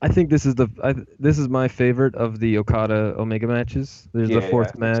think this is my favorite of the Okada Omega matches. There's the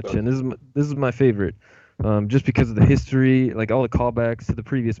 4th match, so. And this is my favorite, just because of the history, like all the callbacks to the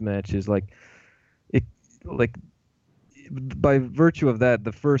previous matches, like by virtue of that,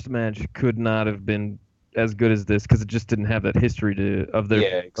 the first match could not have been as good as this because it just didn't have that history of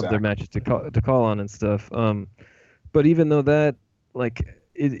their matches to call on and stuff. But even though that, like,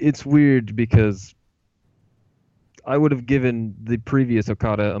 it's weird because I would have given the previous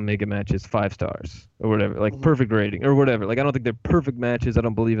Okada Omega matches 5 stars or whatever, like perfect rating or whatever. Like, I don't think they're perfect matches. I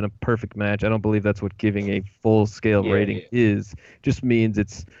don't believe in a perfect match. I don't believe that's what giving a full scale rating is. It just means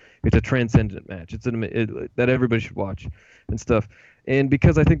it's a transcendent match. It's that everybody should watch and stuff. And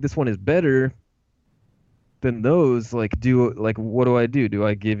because I think this one is better than those, what do I do? Do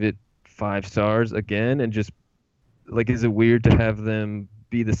I give it 5 stars again and just like, is it weird to have them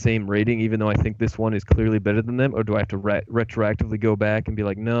be the same rating even though I think this one is clearly better than them, or do I have to retroactively go back and be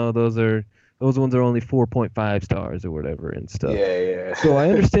like, no, those ones are only 4.5 stars or whatever and stuff? Yeah. So I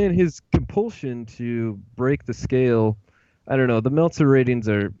understand his compulsion to break the scale. I don't know. The Meltzer ratings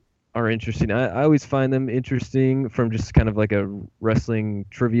are interesting. I always find them interesting from just kind of like a wrestling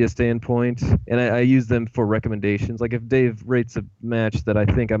trivia standpoint, and I use them for recommendations. Like if Dave rates a match that I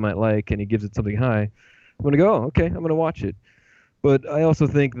think I might like and he gives it something high, I'm going to go, okay, I'm going to watch it. But I also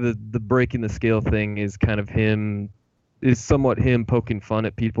think the breaking the scale thing is kind of somewhat him poking fun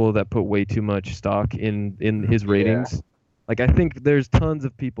at people that put way too much stock in his ratings. Yeah. Like, I think there's tons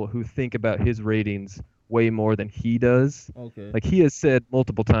of people who think about his ratings way more than he does. Okay. Like, he has said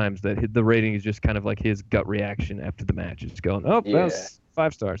multiple times that the rating is just kind of like his gut reaction after the match. It's going, that's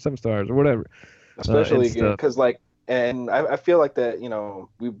 5 stars, 7 stars, or whatever. Especially because, and I feel like that,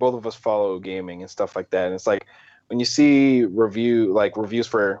 we both of us follow gaming and stuff like that. And it's like, when you see reviews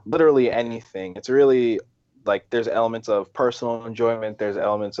for literally anything, it's really like there's elements of personal enjoyment, there's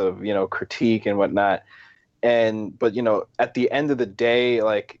elements of, critique and whatnot. But at the end of the day,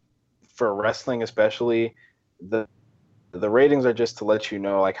 like for wrestling especially, the ratings are just to let you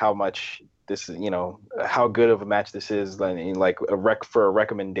know like how much this is, how good of a match this is, like for a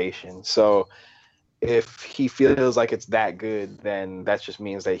recommendation. So if he feels like it's that good, then that just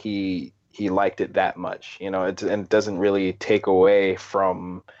means that he liked it that much, and it doesn't really take away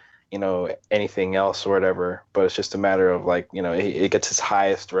from, anything else or whatever, but it's just a matter of like, it gets his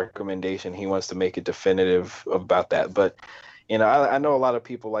highest recommendation. He wants to make it definitive about that. But, I know a lot of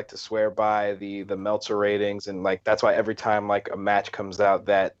people like to swear by the Meltzer ratings, and like, that's why every time like a match comes out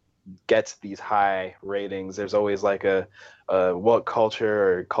that gets these high ratings, there's always like a What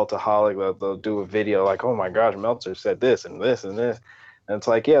Culture or Cultaholic, they'll do a video like, oh my gosh, Meltzer said this and this and this. And it's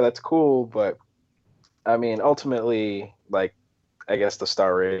like, yeah, that's cool, but I mean, ultimately, like, I guess the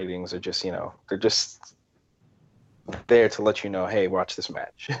star ratings are just, they're just there to let you know, hey, watch this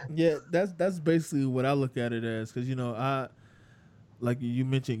match. Yeah, that's basically what I look at it as, because like you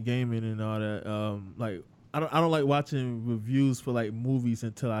mentioned gaming and all that. Like I don't like watching reviews for like movies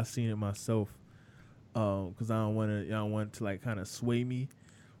until I've seen it myself. Because I don't want to like kind of sway me.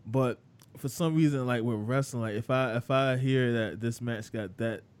 But for some reason, like with wrestling, like if I hear that this match got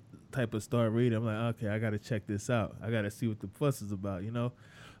that type of star rating, I'm like, okay, I gotta check this out. I gotta see what the fuss is about, you know.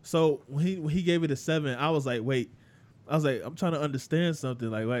 So when he gave it a 7, I was like, wait. I was like, I'm trying to understand something.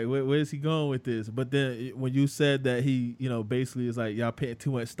 Like, where is he going with this? But then when you said that he, you know, basically is like y'all paying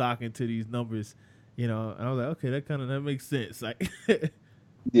too much stock into these numbers, you know, and I was like, okay, that makes sense. Like,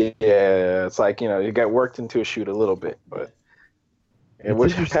 yeah, it's like, you know, you got worked into a shoot a little bit, but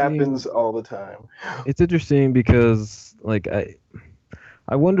which happens all the time. It's interesting because, like,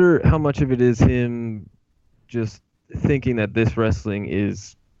 I wonder how much of it is him just thinking that this wrestling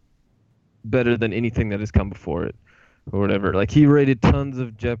is better than anything that has come before it. Or whatever. Like he rated tons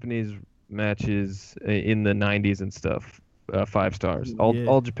of Japanese matches in the 90s and stuff, 5 stars.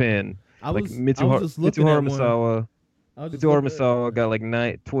 All Japan. Mitsuharu Misawa. Mitsuharu Misawa got like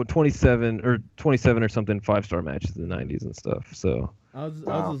 27 or something 5-star matches in the 90s and stuff. So I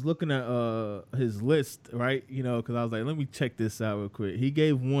was just looking at his list, right? You know, because I was like, let me check this out real quick. He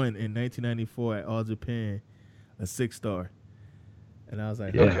gave one in 1994 at All Japan, a 6-star, and I was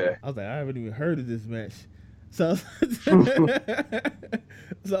like, okay. I haven't even heard of this match. So I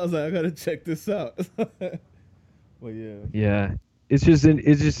was like, I gotta check this out. Well, yeah. Yeah, it's just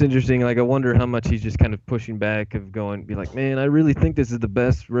interesting. Like, I wonder how much he's just kind of pushing back, of going, be like, man, I really think this is the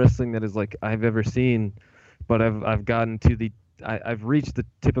best wrestling that is like I've ever seen, but I've gotten to I've reached the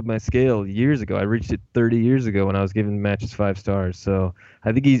tip of my scale years ago. I reached it 30 years ago when I was giving matches 5 stars. So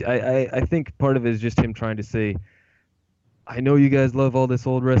I think I think part of it is just him trying to say, I know you guys love all this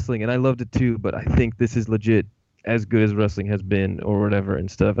old wrestling, and I loved it too, but I think this is legit as good as wrestling has been, or whatever and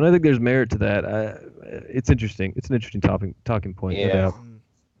stuff. And I think there's merit to that. It's interesting. It's an interesting talking point. Yeah,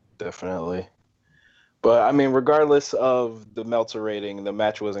 definitely. But I mean, regardless of the Meltzer rating, the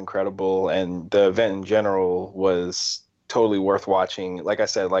match was incredible, and the event in general was totally worth watching. Like I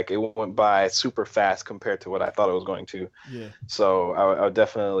said, like it went by super fast compared to what I thought it was going to. Yeah. So I would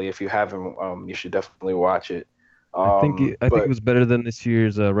definitely, if you haven't, you should definitely watch it. I think it was better than this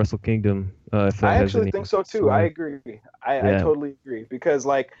year's Wrestle Kingdom. I actually think so too. I agree. I totally agree, because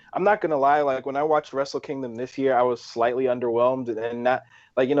like I'm not gonna lie, like when I watched Wrestle Kingdom this year, I was slightly underwhelmed, and not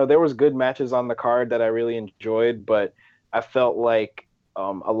like, you know, there was good matches on the card that I really enjoyed, but I felt like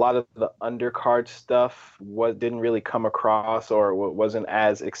a lot of the undercard stuff didn't really come across, or wasn't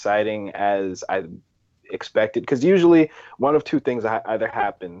as exciting as I expected. Because usually one of two things either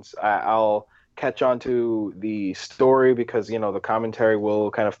happens. I'll catch on to the story because, you know, the commentary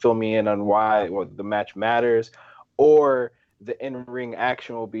will kind of fill me in on why the match matters, or the in-ring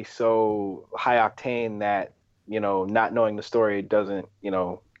action will be so high octane that, you know, not knowing the story doesn't, you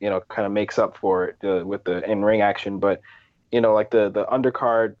know, kind of makes up for it with the in-ring action. But, you know, like the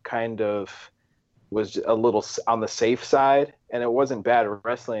undercard kind of was a little on the safe side, and it wasn't bad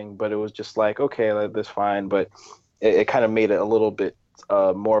wrestling, but it was just like, okay, that's fine. But it kind of made it a little bit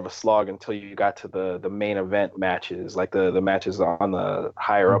more of a slog until you got to the main event matches, like the matches on the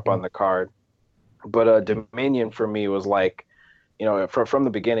higher up on the card. But Dominion for me was like, you know, from the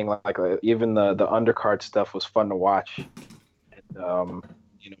beginning, like even the undercard stuff was fun to watch. And,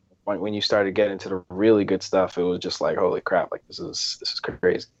 you know, when you started getting into the really good stuff, it was just like, holy crap, like this is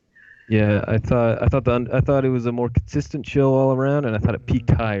crazy. Yeah, I thought it was a more consistent show all around, and I thought it peaked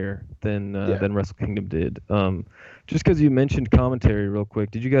higher than Wrestle Kingdom did. Just because you mentioned commentary real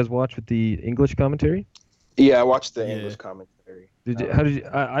quick, did you guys watch with the English commentary? Yeah, I watched the English commentary. How did you?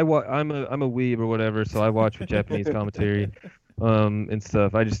 I'm a weeb or whatever, so I watch with Japanese commentary, and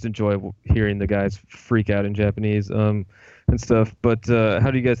stuff. I just enjoy hearing the guys freak out in Japanese, and stuff. But how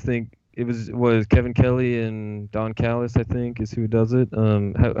do you guys think? It was Kevin Kelly and Don Callis, I think, is who does it.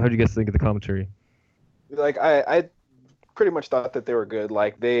 How do you guys think of the commentary? Like I pretty much thought that they were good.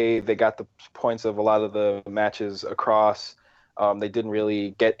 Like they got the points of a lot of the matches across. They didn't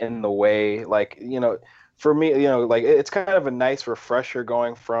really get in the way. Like, you know, for me, you know, like it's kind of a nice refresher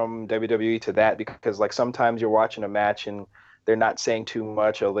going from WWE to that, because like sometimes you're watching a match and they're not saying too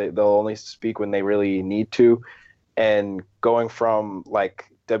much, or they'll only speak when they really need to. And going from like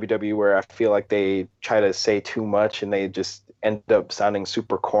WWE, where I feel like they try to say too much and they just end up sounding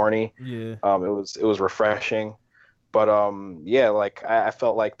super corny. Yeah. It was refreshing. But yeah, like I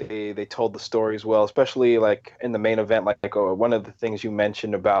felt like they told the stories well, especially like in the main event. Like one of the things you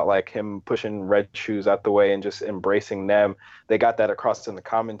mentioned about like him pushing Red Shoes out the way and just embracing them, they got that across in the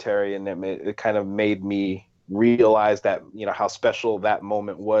commentary, and it kind of made me realize that, you know, how special that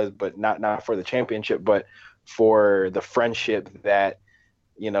moment was, but not for the championship, but for the friendship that,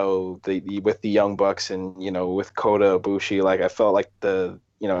 with the Young Bucks and, with Kota Ibushi. Like, I felt like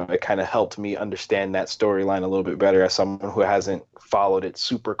it kind of helped me understand that storyline a little bit better as someone who hasn't followed it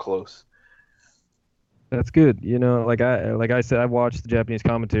super close. That's good. Like I said, I watched the Japanese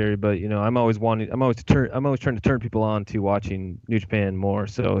commentary, but I'm always trying to turn people on to watching New Japan more.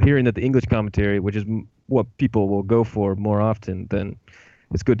 So hearing that the English commentary, which is what people will go for more often, then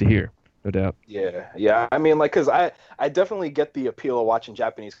it's good to hear, no doubt. Yeah. I mean, like, because I definitely get the appeal of watching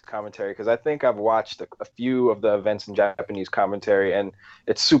Japanese commentary, because I think I've watched a few of the events in Japanese commentary, and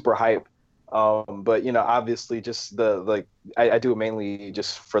it's super hype. But obviously, just I do it mainly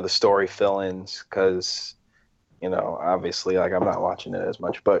just for the story fill-ins, because obviously, like, I'm not watching it as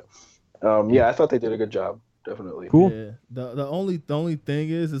much. But I thought they did a good job, definitely. Cool. Yeah. The only thing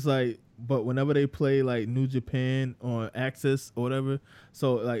is like, but whenever they play like New Japan on Access or whatever,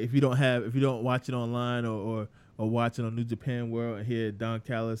 so like if you don't watch it online or watch it on New Japan World and hear Don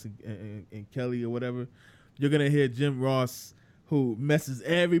Callis and Kelly or whatever, you're gonna hear Jim Ross, who messes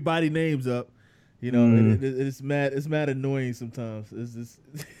everybody's names up. It's mad annoying sometimes. It's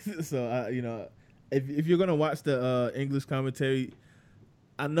just so if you're gonna watch the English commentary,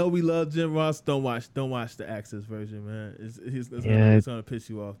 I know we love Jim Ross. Don't watch the Access version, man. It's gonna piss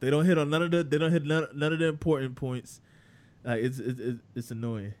you off. They don't hit none of the important points. It's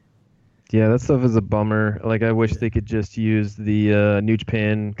annoying. Yeah, that stuff is a bummer. Like, I wish they could just use the New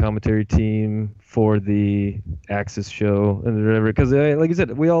Japan commentary team for the Axis show and whatever. Because, like you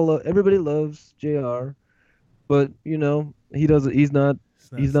said, everybody loves JR, but he's not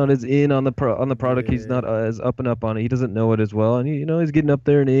as in on the product. Yeah. He's not as up and up on it. He doesn't know it as well, and he's getting up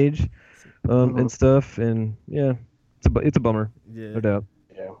there in age, and stuff. And yeah, it's a bummer, no doubt.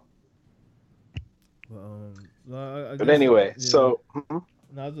 Yeah. But anyway, so.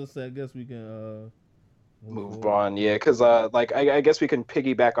 No, I was just saying, I guess we can move on. Yeah, because I guess we can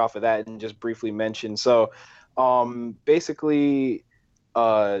piggyback off of that and just briefly mention. So, basically,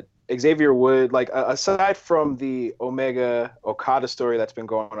 Xavier Woods, like, aside from the Omega Okada story that's been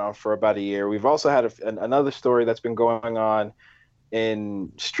going on for about a year, we've also had another story that's been going on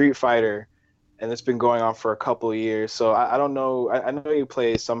in Street Fighter, and it's been going on for a couple of years. So I don't know. I know you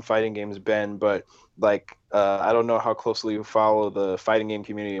play some fighting games, Ben, but like, I don't know how closely you follow the fighting game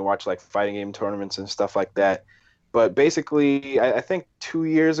community and watch like fighting game tournaments and stuff like that. But basically, I think 2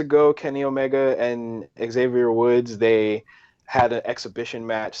 years ago, Kenny Omega and Xavier Woods, they had an exhibition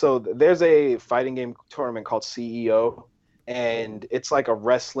match. So there's a fighting game tournament called CEO, and it's like a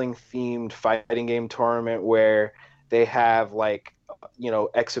wrestling themed fighting game tournament where they have like,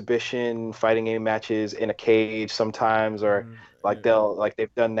 exhibition fighting game matches in a cage sometimes, or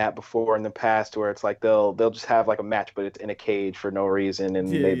they've done that before in the past, where it's like they'll just have like a match, but it's in a cage for no reason,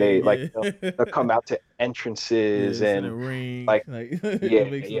 and they'll come out to entrances and in a ring,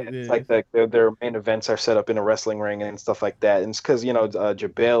 it's like their main events are set up in a wrestling ring and stuff like that. And it's because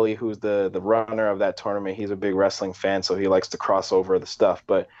Jabali, who's the runner of that tournament, he's a big wrestling fan, so he likes to cross over the stuff.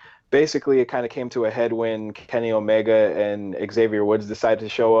 But basically, it kind of came to a head when Kenny Omega and Xavier Woods decided to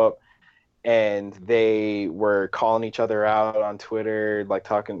show up, and they were calling each other out on Twitter, like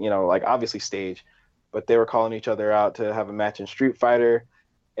talking, like obviously stage, but they were calling each other out to have a match in Street Fighter,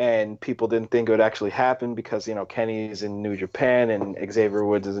 and people didn't think it would actually happen because, Kenny's in New Japan and Xavier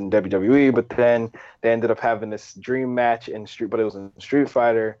Woods is in WWE, but then they ended up having this dream match but it was in Street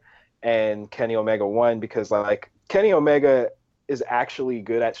Fighter, and Kenny Omega won because, like, Kenny Omega is actually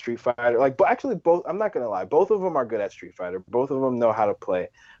good at Street Fighter. Like, but actually both, I'm not going to lie, both of them are good at Street Fighter. Both of them know how to play.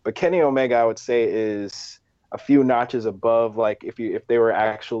 But Kenny Omega, I would say, is a few notches above, like, if they were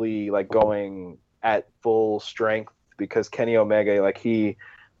actually, like, going at full strength, because Kenny Omega, like, he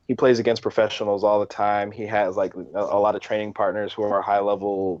plays against professionals all the time. He has, like, a lot of training partners who are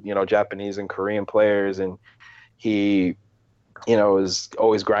high-level, Japanese and Korean players, and he is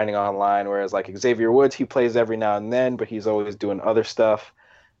always grinding online, whereas like Xavier Woods, he plays every now and then, but he's always doing other stuff.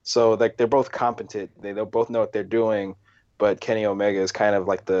 So like they're both competent. They both know what they're doing, but Kenny Omega is kind of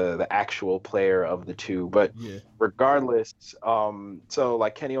like the actual player of the two. But regardless, so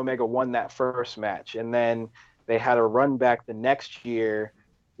like Kenny Omega won that first match, and then they had a run back the next year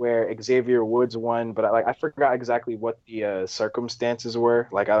where Xavier Woods won, but I forgot exactly what the circumstances were.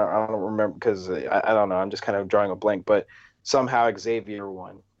 Like I don't remember, because I don't know. I'm just kind of drawing a blank, but somehow Xavier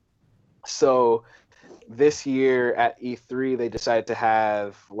won. So this year at E3, they decided to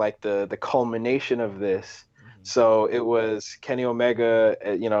have like the culmination of this. So it was Kenny Omega,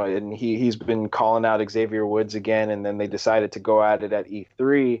 and he's been calling out Xavier Woods again, and then they decided to go at it at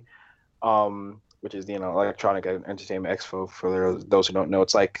E3, which is the Electronic Entertainment Expo. For those who don't know,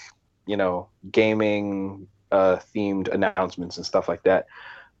 it's like gaming themed announcements and stuff like that.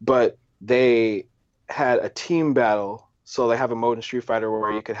 But they had a team battle. So they have a mode in Street Fighter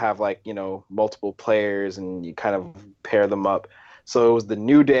where you could have like, multiple players and you kind of pair them up. So it was the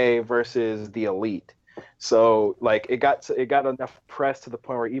New Day versus the Elite. So like it got enough press to the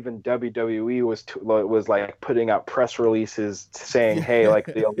point where even WWE was like putting out press releases saying, hey, like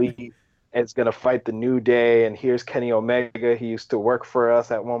the Elite is gonna fight the New Day, and here's Kenny Omega. He used to work for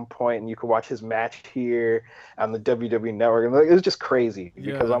us at one point, and you can watch his match here on the WWE Network. And like, it was just crazy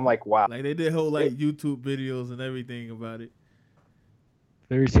because I'm like, wow. Like they did whole like YouTube videos and everything about it.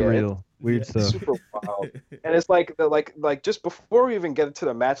 Very surreal, weird stuff. Super wild. And it's like just before we even get into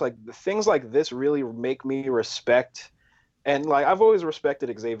the match, like the things like this really make me respect. And like I've always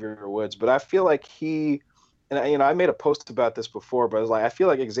respected Xavier Woods, but I feel like and I made a post about this before, but I feel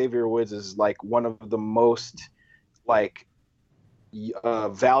like Xavier Woods is like one of the most like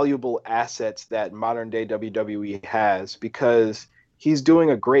valuable assets that modern day WWE has, because he's doing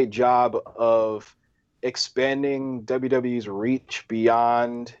a great job of expanding WWE's reach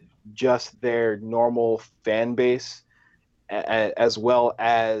beyond just their normal fan base, as well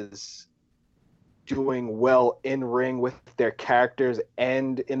as doing well in ring with their characters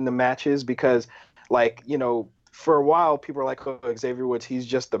and in the matches. Because like, for a while people are like, oh, Xavier Woods, he's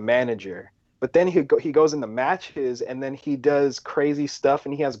just the manager. But then he goes in the matches and then he does crazy stuff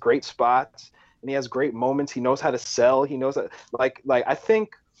and he has great spots and he has great moments. He knows how to sell. He knows that, like I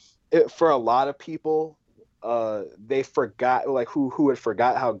think for a lot of people, they forgot, like who had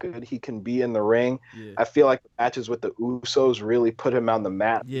forgot how good he can be in the ring. Yeah. I feel like the matches with the Usos really put him on the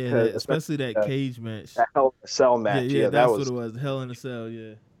map. Yeah, especially that cage match. That Hell in a Cell match. Yeah, that's what it was. Hell in a Cell,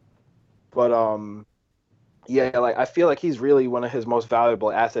 yeah. But like I feel like he's really one of his most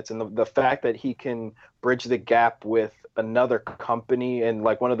valuable assets, and the fact that he can bridge the gap with another company and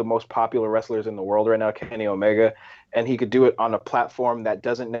like one of the most popular wrestlers in the world right now, Kenny Omega, and he could do it on a platform that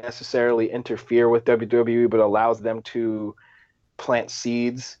doesn't necessarily interfere with WWE but allows them to plant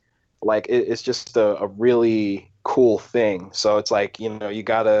seeds. Like it's just a really cool thing. So it's like, you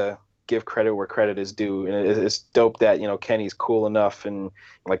gotta give credit where credit is due, and it's dope that Kenny's cool enough and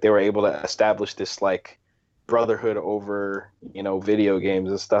like they were able to establish this like brotherhood over video games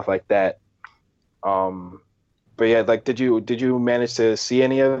and stuff like that. But yeah, like did you manage to see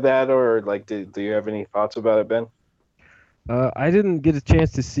any of that, or like do you have any thoughts about it, Ben? I didn't get a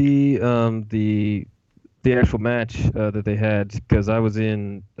chance to see the actual match that they had, because I was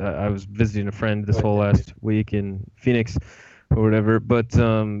visiting a friend this whole last week in Phoenix or whatever. But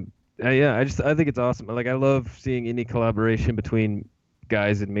I think it's awesome. Like I love seeing any collaboration between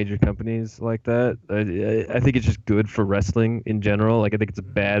guys in major companies like that. I think it's just good for wrestling in general. Like I think it's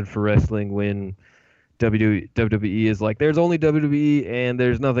bad for wrestling when WWE is like, there's only WWE and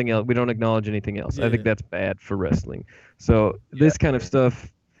there's nothing else. We don't acknowledge anything else. Yeah. I think that's bad for wrestling. So this kind of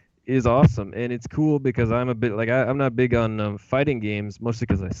stuff is awesome, and it's cool because I'm a bit like I'm not big on fighting games, mostly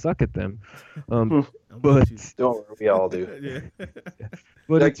because I suck at them. But don't we all do? Yeah.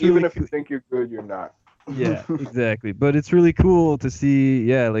 But like, even if you think you're good, you're not. Yeah, exactly. But it's really cool to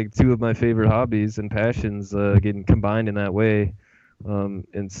see, like two of my favorite hobbies and passions getting combined in that way,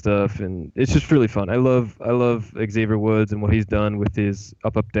 and stuff. And it's just really fun. I love Xavier Woods and what he's done with his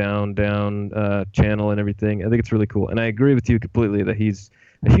up down channel and everything. I think it's really cool. And I agree with you completely that he's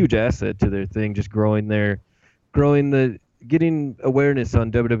a huge asset to their thing, just getting awareness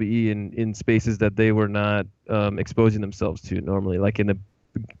on WWE in spaces that they were not exposing themselves to normally, like in the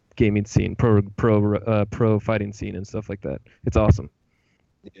gaming scene, pro fighting scene and stuff like that. It's awesome.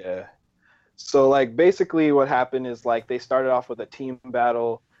 Yeah. So like basically what happened is like they started off with a team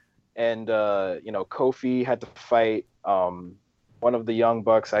battle, and Kofi had to fight one of the Young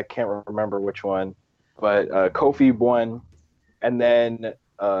Bucks. I can't remember which one, but Kofi won, and then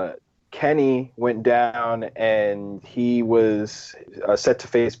Kenny went down and he was set to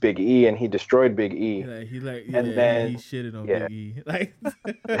face Big E, and he destroyed Big E. Then he shitted on Big E, like,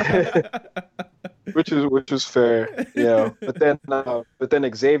 which is fair, But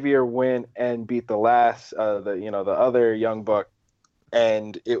then Xavier went and beat the the other Young Buck,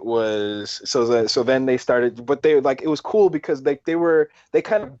 and it was so then they started. But they it was cool because they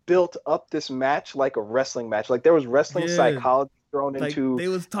kind of built up this match like a wrestling match. Like there was wrestling psychology thrown into they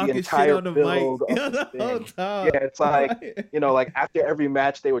was talking the entire shit on the build mic of the whole time. Yeah, it's like like after every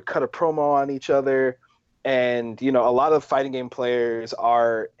match they would cut a promo on each other, and a lot of fighting game players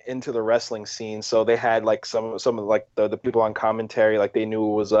are into the wrestling scene, so they had like some of like the people on commentary, like they knew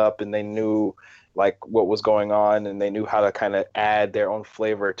what was up and they knew like what was going on, and they knew how to kind of add their own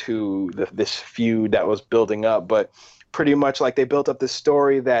flavor to this feud that was building up. But pretty much like they built up this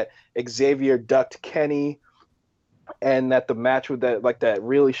story that Xavier ducked Kenny, and that the match with that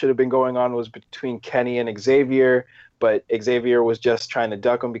really should have been going on was between Kenny and Xavier, but Xavier was just trying to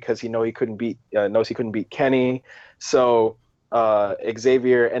duck him because knows he couldn't beat Kenny. So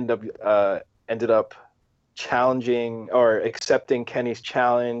Xavier ended up challenging or accepting Kenny's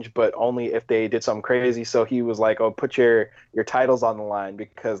challenge, but only if they did something crazy. So he was like, "Oh, put your titles on the line,"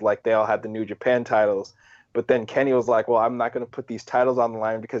 because like they all had the New Japan titles. But then Kenny was like, "Well, I'm not going to put these titles on the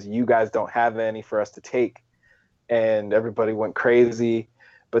line because you guys don't have any for us to take." And everybody went crazy.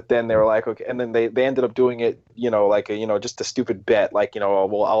 But then they were like, okay, and then they ended up doing it, just a stupid bet, like,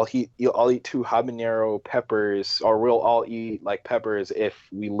 well, I'll eat 2 habanero peppers, or we'll all eat like peppers if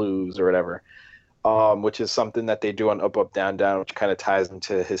we lose or whatever, which is something that they do on Up Up Down Down, which kind of ties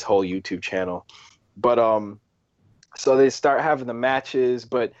into his whole YouTube channel. But so they start having the matches,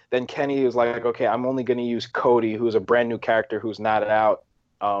 but then Kenny was like, okay, I'm only going to use Cody, who's a brand new character who's not out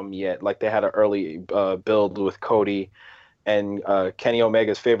yet. Like they had an early build with Cody. And Kenny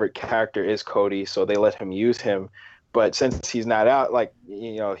Omega's favorite character is Cody, so they let him use him. But since he's not out, like,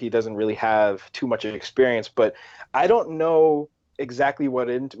 he doesn't really have too much experience. But I don't know exactly what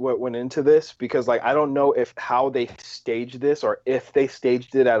went into this, because like I don't know how they staged this or if they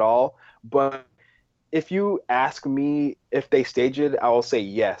staged it at all. But if you ask me if they staged it, I will say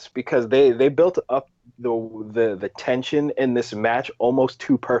yes, because they built up the tension in this match almost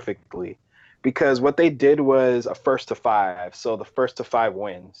too perfectly. Because what they did was a 1st to 5, so the 1st to 5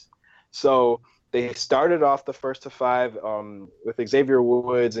 wins. So they started off the 1st to 5 with Xavier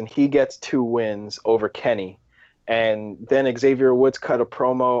Woods, and he gets 2 wins over Kenny. And then Xavier Woods cut a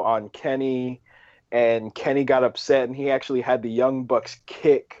promo on Kenny, and Kenny got upset, and he actually had the Young Bucks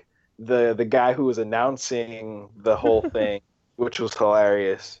kick the guy who was announcing the whole thing, which was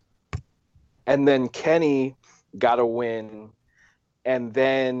hilarious. And then Kenny got a win, and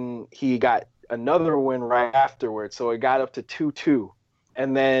then he got another win right afterwards. So it got up to 2-2.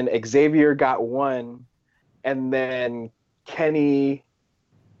 And then Xavier got 1. And then Kenny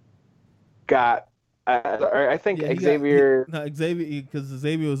got, I think Xavier. Xavier, because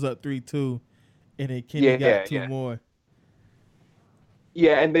Xavier was up 3-2. And then Kenny got 2 more.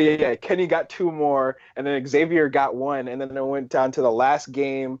 Yeah, and Kenny got 2 more. And then Xavier got 1. And then it went down to the last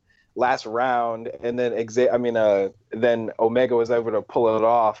round, and then then Omega was able to pull it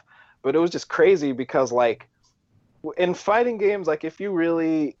off. But it was just crazy because like in fighting games, like if you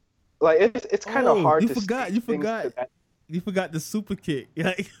really like it's kind of hard to you forgot the super kick.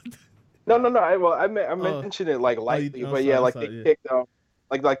 No, I mentioned it like lightly, they kicked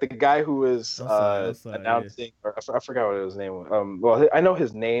like the guy who was announcing, or I forgot what his name was. Well, I know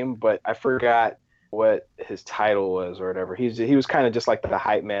his name, but I forgot what his title was or whatever. He was kind of just like the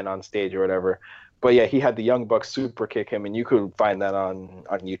hype man on stage or whatever. But yeah, he had the Young Bucks super kick him, and you could find that on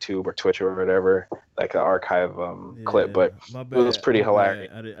YouTube or Twitch or whatever, like an archive clip. But it was pretty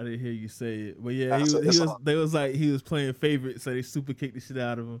hilarious. I didn't hear you say it, but yeah, they was like he was playing favorite, so they super kicked the shit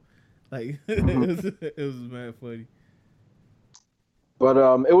out of him. Like it was mad funny. But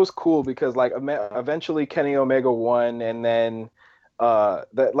it was cool because like eventually Kenny Omega won, and then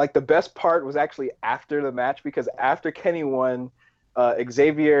the best part was actually after the match, because after Kenny won,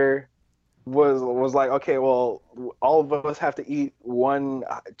 Xavier was like, okay, well, all of us have to eat 1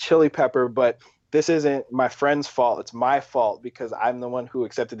 chili pepper, but this isn't my friend's fault. It's my fault because I'm the one who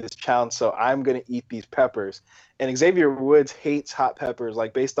accepted this challenge, so I'm going to eat these peppers. And Xavier Woods hates hot peppers,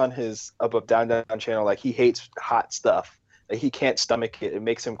 like based on his Up Up Down Down channel, like he hates hot stuff. Like, he can't stomach it. It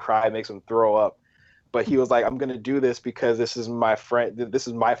makes him cry, makes him throw up. But he was like, I'm going to do this because this is my fault,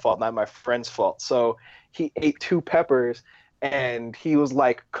 not my friend's fault. So he ate 2 peppers, and he was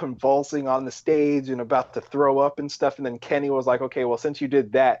like convulsing on the stage and about to throw up and stuff. And then Kenny was like, okay, well, since you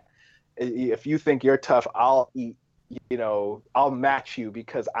did that, if you think you're tough, I'll eat, I'll match you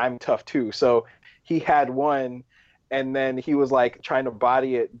because I'm tough too. So he had 1, and then he was like trying to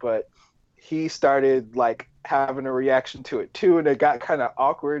body it, but he started like having a reaction to it too. And it got kind of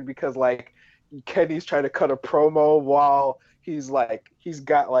awkward because like Kenny's trying to cut a promo while he's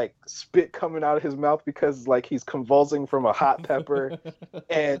got like spit coming out of his mouth because like he's convulsing from a hot pepper.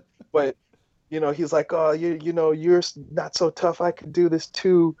 But he's like, oh, you're not so tough, I could do this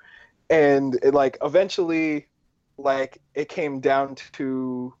too. And it, like, eventually, like, it came down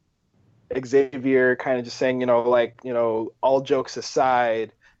to Xavier kind of just saying, all jokes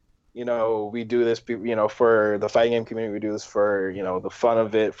aside, we do this, for the fighting game community. We do this for, the fun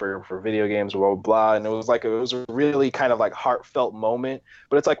of it, for video games, blah, blah, blah. And it was a really kind of like heartfelt moment.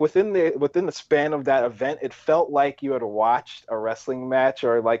 But it's like within the span of that event, it felt like you had watched a wrestling match,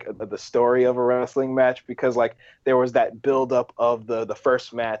 or like the story of a wrestling match, because like there was that buildup of the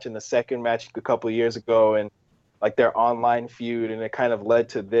first match and the second match a couple of years ago, and like their online feud, and it kind of led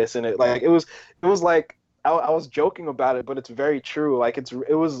to this. And it was like, I was joking about it, but it's very true. Like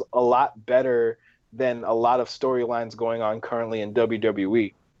it was a lot better than a lot of storylines going on currently in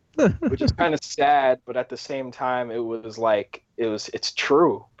WWE, which is kind of sad. But at the same time, it's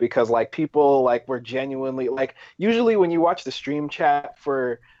true, because like people like were genuinely like, usually when you watch the stream chat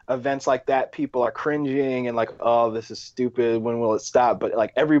for events like that, people are cringing and like, oh, this is stupid. When will it stop? But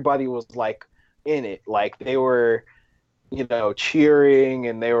like everybody was like in it, like they were, cheering,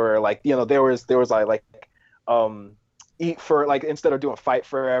 and they were like, there was like eat for, like, instead of doing fight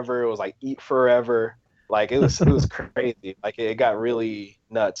forever, it was like eat forever. Like it was crazy. Like it got really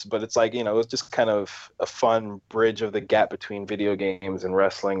nuts. But it's like, it was just kind of a fun bridge of the gap between video games and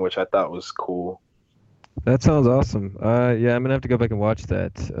wrestling, which I thought was cool. That sounds awesome. Yeah, I'm gonna have to go back and watch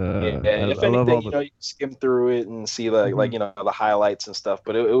that. If anything, you can skim through it and see the the highlights and stuff.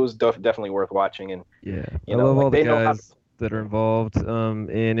 But it was definitely worth watching. And yeah, I love all the guys that are involved. And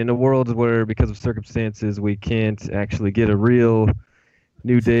in a world where, because of circumstances, we can't actually get a real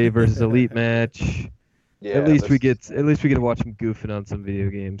New Day versus Elite match, at least we get to watch them goofing on some video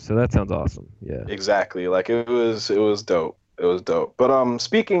games. So that sounds awesome. Yeah, exactly. Like it was dope. It was dope. But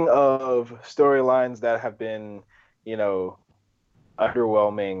speaking of storylines that have been,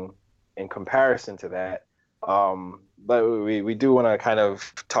 underwhelming in comparison to that, but we do want to kind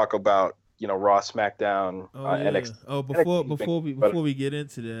of talk about, Raw, SmackDown, NXT. Oh, before we get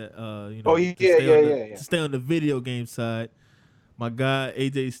into that, to stay on the video game side, my guy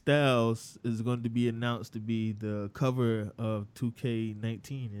AJ Styles is going to be announced to be the cover of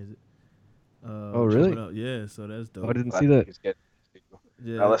 2K19. Is it? Oh, really? Yeah, so that's dope. Oh, I didn't see that.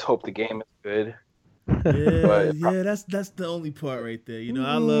 Yeah. Let's hope the game is good. Yeah, that's the only part right there.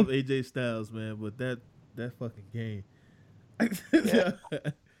 I love AJ Styles, man, but that fucking game. Yeah.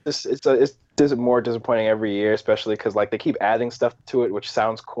 It's more disappointing every year, especially because like they keep adding stuff to it, which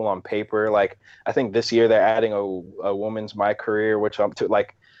sounds cool on paper. Like I think this year they're adding a woman's My Career, which I'm to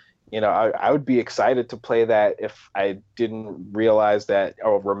like. I would be excited to play that if I didn't realize that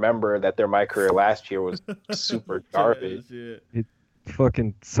or remember that their My Career last year was super garbage. It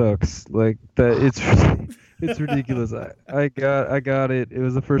fucking sucks. Like that, it's ridiculous. I got it. It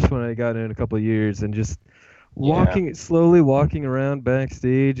was the first one I got in a couple of years, and just slowly walking around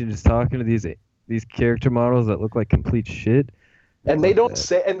backstage and just talking to these character models that look like complete shit. And they don't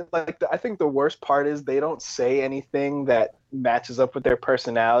say, and like I think the worst part is they don't say anything that matches up with their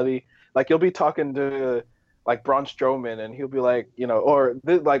personality. Like you'll be talking to like Braun Strowman, and he'll be like, or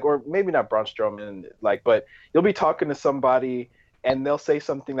maybe not Braun Strowman, like, but you'll be talking to somebody, and they'll say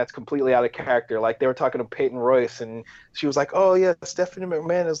something that's completely out of character. Like they were talking to Peyton Royce, and she was like, "Oh yeah, Stephanie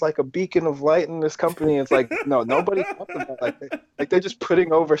McMahon is like a beacon of light in this company." It's like, no, nobody talks about like they're just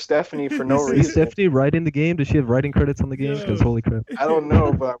putting over Stephanie for no reason. Is Stephanie writing the game? Does she have writing credits on the game? Because holy crap, I don't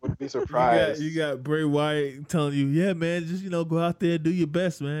know, but I would be surprised. You got Bray Wyatt telling you, "Yeah, man, just go out there and do your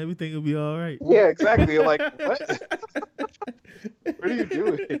best, man. Everything will be all right." Yeah, exactly. You're like, what? What are you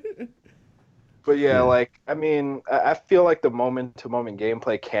doing? But yeah, like, I mean, I feel like the moment-to-moment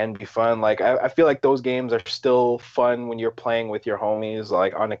gameplay can be fun. Like, I feel like those games are still fun when you're playing with your homies,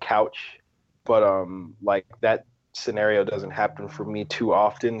 like, on a couch. But, like, that scenario doesn't happen for me too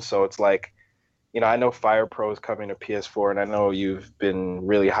often. So it's like, I know Fire Pro is coming to PS4, and I know you've been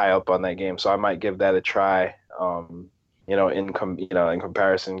really high up on that game. So I might give that a try, in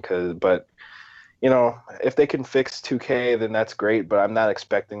comparison. But, if they can fix 2K, then that's great. But I'm not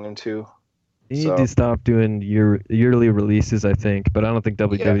expecting them to. They need to stop doing yearly releases, I think, but I don't think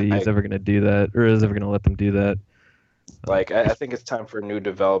WWE is ever going to do that, or is ever going to let them do that. Like, I think it's time for a new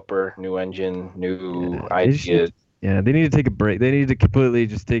developer, new engine, new ideas. They need to take a break. They need to completely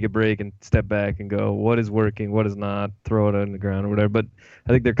just take a break and step back and go, what is working, what is not, throw it on the ground or whatever. But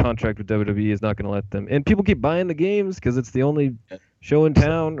I think their contract with WWE is not going to let them. And people keep buying the games because it's the only show in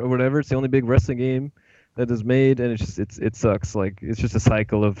town or whatever. It's the only big wrestling game that is made, and it sucks. Like, it's just a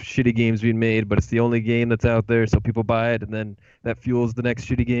cycle of shitty games being made, but it's the only game that's out there, so people buy it, and then that fuels the next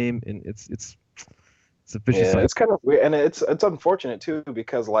shitty game, and it's a vicious cycle. It's kind of weird, and it's unfortunate too,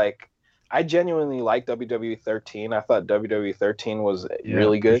 because like I genuinely like WWE 13. I thought WWE 13 was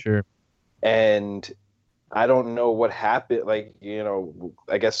really good, sure. And I don't know what happened. Like,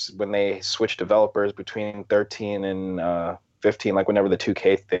 I guess when they switched developers between 13 and 15, like whenever the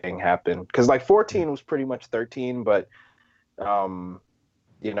 2K thing happened, because like 14 was pretty much 13, but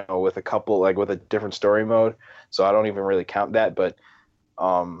you know, with a couple, like with a different story mode, so I don't even really count that. But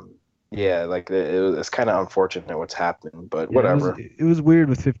yeah, like it's kind of unfortunate what's happened, but whatever. It was weird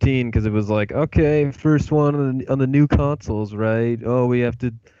with 15 because it was like, okay, first one on the new consoles, right? Oh, we have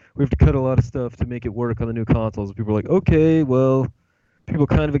to cut a lot of stuff to make it work on the new consoles. People were like, okay, well, people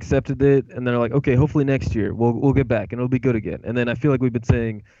kind of accepted it, and they're like, okay, hopefully next year we'll get back and it'll be good again. And then I feel like we've been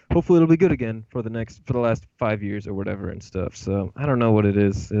saying, hopefully it'll be good again for the last 5 years or whatever and stuff. So I don't know what it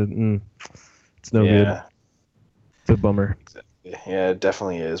is. It's no good. It's a bummer. Yeah, it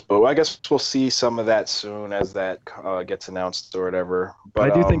definitely is. But I guess we'll see some of that soon as that gets announced or whatever.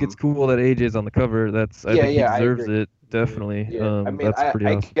 But I do think it's cool that AJ's on the cover. I think he deserves it. Definitely. Yeah. I mean, that's pretty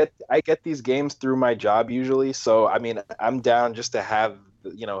awesome. I get these games through my job usually, so I mean, I'm down just to have,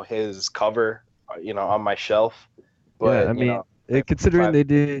 you know, his cover, you know, on my shelf. But yeah, I mean, considering they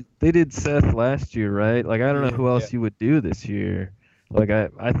did Seth last year, right? Like, I don't know who else you would do this year. Like,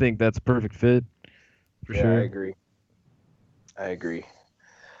 I think that's a perfect fit for sure. I agree.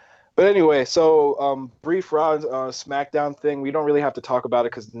 But anyway, so brief Raw SmackDown thing. We don't really have to talk about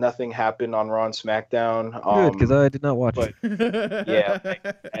it because nothing happened on Raw and SmackDown. Good, because I did not watch it. Yeah,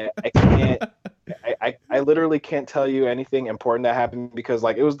 I can't. I literally can't tell you anything important that happened because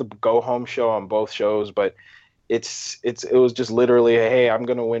like it was the go home show on both shows, but it was just literally, hey, I'm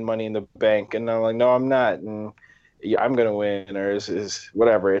gonna win Money in the Bank, and I'm like, no, I'm not, and yeah, I'm gonna win, or is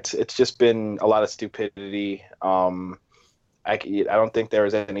whatever. It's just been a lot of stupidity. I don't think there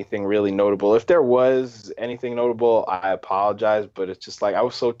was anything really notable. If there was anything notable, I apologize, but it's just like I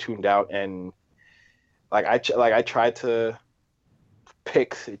was so tuned out, and like I tried to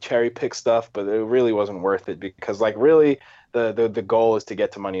cherry pick stuff, but it really wasn't worth it because like really the goal is to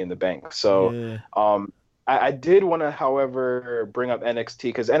get to Money in the Bank. So I did want to, however, bring up NXT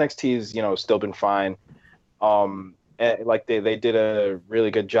because NXT's, you know, still been fine. Like they did a really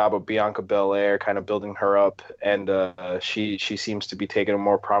good job of Bianca Belair, kind of building her up, and she seems to be taking a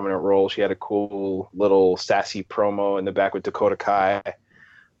more prominent role. She had a cool little sassy promo in the back with Dakota Kai,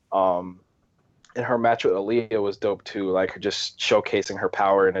 and her match with Aaliyah was dope too. Like just showcasing her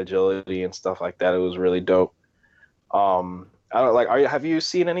power and agility and stuff like that. It was really dope. I don't like. Have you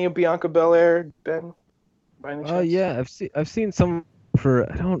seen any of Bianca Belair, Ben? By any chance? Yeah, I've seen some.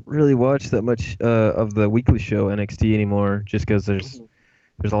 I don't really watch that much of the weekly show NXT anymore, just because there's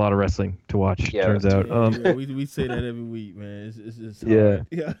a lot of wrestling to watch. Yeah, turns out. We say that every week, man. It's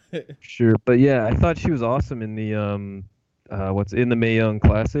yeah, sure. But yeah, I thought she was awesome in the what's in the Mae Young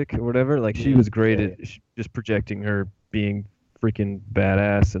Classic or whatever. Like she was great at just projecting her being freaking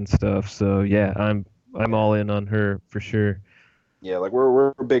badass and stuff. So yeah, I'm all in on her for sure. Yeah, like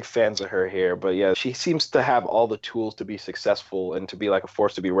we're big fans of her here, but yeah, she seems to have all the tools to be successful and to be like a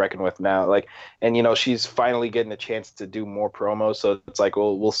force to be reckoned with now. Like, and you know, she's finally getting a chance to do more promos, so it's like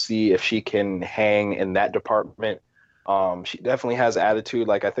we'll see if she can hang in that department. She definitely has attitude.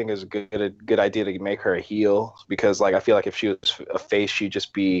 Like, I think it's a good idea to make her a heel because, like, I feel like if she was a face, she'd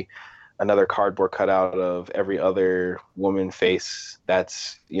just be another cardboard cutout of every other woman face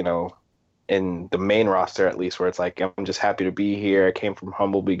that's, you know, in the main roster at least, where it's like, I'm just happy to be here. I came from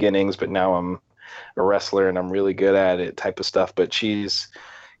humble beginnings, but now I'm a wrestler and I'm really good at it type of stuff. But she's,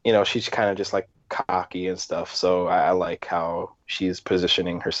 you know, she's kind of just like cocky and stuff. So I like how she's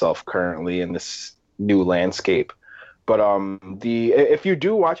positioning herself currently in this new landscape. But if you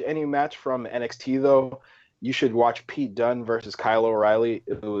do watch any match from NXT though, you should watch Pete Dunne versus Kyle O'Reilly.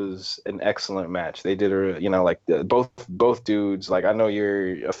 It was an excellent match. They did both dudes. Like, I know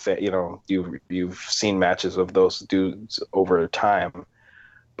you're a fan, you know, you've seen matches of those dudes over time,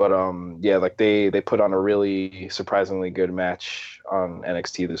 but yeah, like they put on a really surprisingly good match on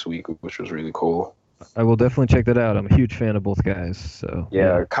NXT this week, which was really cool. I will definitely check that out. I'm a huge fan of both guys. So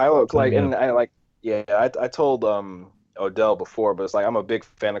yeah. Kyle, like, and I told Odell before, but it's like I'm a big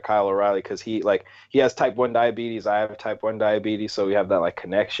fan of Kyle O'Reilly because he has type 1 diabetes. I have type 1 diabetes, so we have that like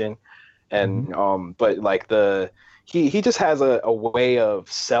connection. And but like he just has a way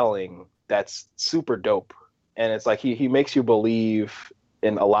of selling that's super dope, and it's like he makes you believe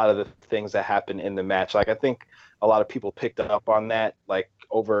in a lot of the things that happen in the match. Like, I think a lot of people picked up on that like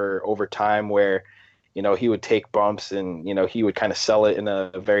over time, where, you know, he would take bumps and, you know, he would kind of sell it in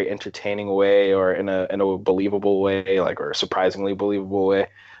a very entertaining way or in a believable way, like, or a surprisingly believable way.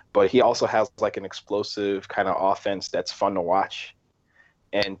 But he also has like an explosive kind of offense that's fun to watch.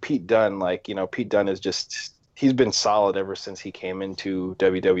 And Pete Dunne, like, you know, Pete Dunne is just, he's been solid ever since he came into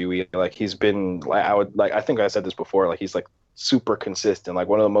WWE. Like, he's been, I think I said this before, like, he's like super consistent, like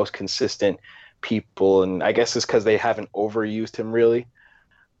one of the most consistent people, and I guess it's because they haven't overused him really.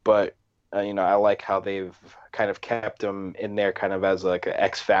 But you know, I like how they've kind of kept him in there, kind of as like an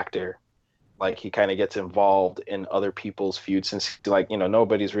X factor. Like he kind of gets involved in other people's feuds, since like, you know,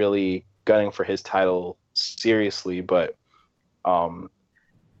 nobody's really gunning for his title seriously, but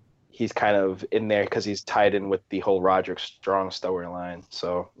he's kind of in there because he's tied in with the whole Roderick Strong storyline.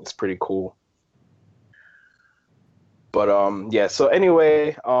 So it's pretty cool. But yeah, so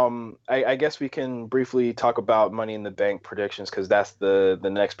anyway, I guess we can briefly talk about Money in the Bank predictions, because that's the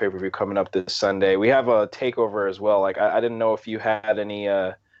next pay-per-view coming up this Sunday. We have a TakeOver as well. Like I didn't know if you had any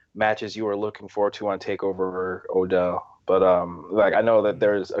matches you were looking forward to on TakeOver, Odell. But like I know that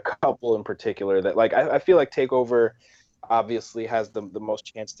there's a couple in particular that like I feel like TakeOver obviously has the most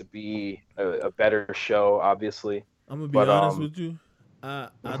chance to be a better show, obviously. I'm gonna be honest with you. I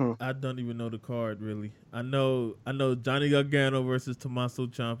don't even know the card really. I know Johnny Gargano versus Tommaso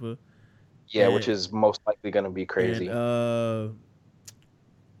Ciampa. Yeah, which is most likely going to be crazy. And,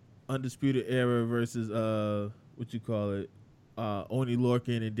 Undisputed Era versus what you call it, Oney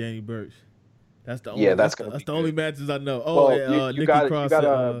Lorcan and Danny Burch. That's the only. That's the only matches I know. Oh, well, you got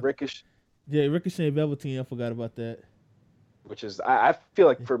Ricochet. Yeah, Ricochet and Velveteen. I forgot about that. Which is, I feel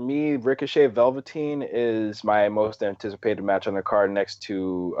like for me, Ricochet Velveteen is my most anticipated match on the card next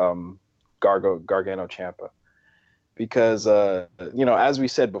to Gargano Ciampa, because you know, as we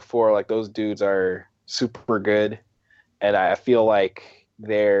said before, like those dudes are super good, and I feel like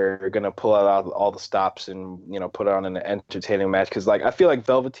they're gonna pull out all the stops and, you know, put on an entertaining match, because like I feel like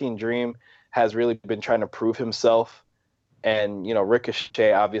Velveteen Dream has really been trying to prove himself. And, you know,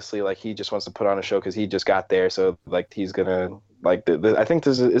 Ricochet, obviously, like, he just wants to put on a show because he just got there. So, like, he's going to, like, I think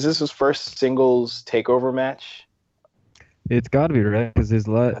is this his first singles TakeOver match? It's got to be, right? Because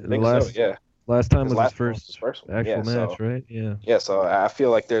last time was his first actual match, right? Yeah. Yeah, so I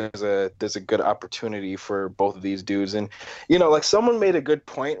feel like there's a good opportunity for both of these dudes. And, you know, like, someone made a good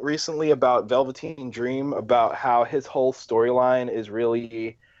point recently about Velveteen Dream, about how his whole storyline is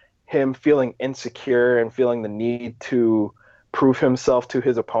really him feeling insecure and feeling the need to prove himself to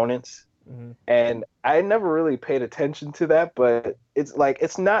his opponents. Mm-hmm. And I never really paid attention to that, but it's like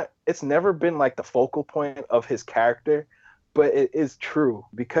it's never been like the focal point of his character, but it is true,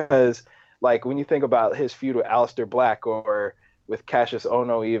 because like when you think about his feud with Aleister Black or with Cassius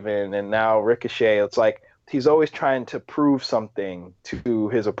Ohno even, and now Ricochet, it's like he's always trying to prove something to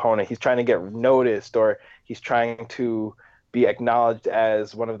his opponent. He's trying to get noticed, or he's trying to be acknowledged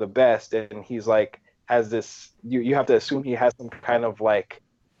as one of the best, and he's like has this. You have to assume he has some kind of like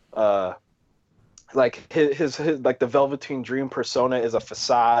his like the Velveteen Dream persona is a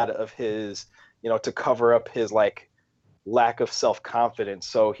facade of his, you know, to cover up his like lack of self-confidence.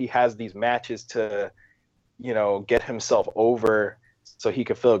 So he has these matches to, you know, get himself over so he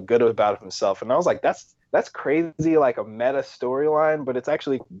could feel good about himself. And I was like, that's crazy, like a meta storyline, but it's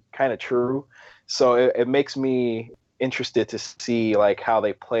actually kind of true. So it makes me interested to see like how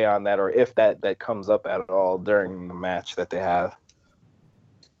they play on that, or if that comes up at all during the match that they have.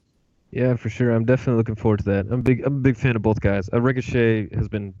 Yeah, for sure. I'm definitely looking forward to that. I'm a big fan of both guys. Ricochet I've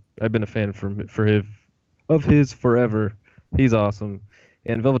been a fan of his forever. He's awesome.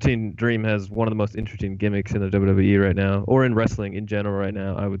 And Velveteen Dream has one of the most interesting gimmicks in the WWE right now, or in wrestling in general right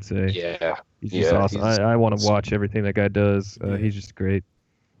now, I would say. Yeah. He's just awesome. I want to watch everything that guy does. He's just great.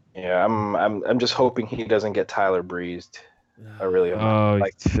 Yeah, I'm just hoping he doesn't get Tyler Breezed. I really am.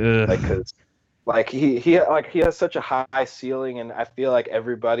 Like he has such a high ceiling, and I feel like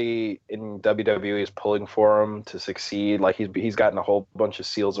everybody in WWE is pulling for him to succeed. Like he's gotten a whole bunch of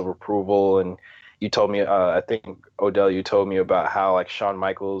seals of approval, and you told me, I think Odell, you told me about how like Shawn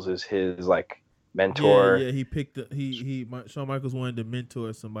Michaels is his like mentor. Yeah, he picked Shawn Michaels wanted to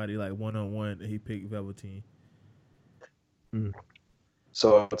mentor somebody like one-on-one, and he picked Velveteen.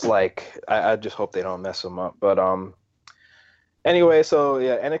 So it's like I just hope they don't mess him up. But anyway, so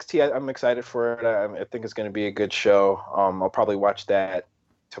yeah, NXT, I'm excited for it. I think it's going to be a good show. I'll probably watch that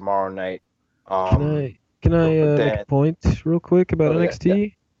tomorrow night. Can I make a point real quick about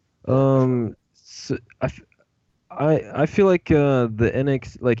NXT? Yeah. So I feel like the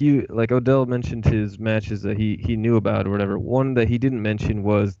NXT, like Odell mentioned his matches that he knew about or whatever. One that he didn't mention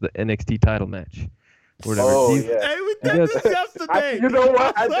was the NXT title match. Whatever. Oh, yeah. Hey, we did this yesterday. You know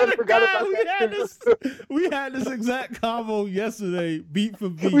what? I just forgot about that. We had this exact combo yesterday, beat for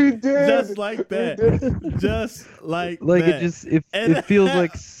beat. We did. Just like that. Just like that. It feels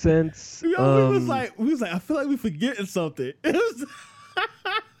like sense. We was like, I feel like we're forgetting something. It's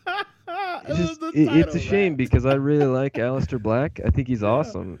a shame because I really like Aleister Black. I think he's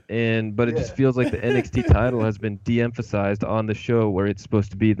awesome, but it just feels like the NXT title has been de-emphasized on the show where it's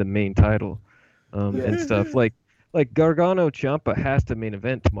supposed to be the main title. and stuff. Like Gargano Ciampa has to main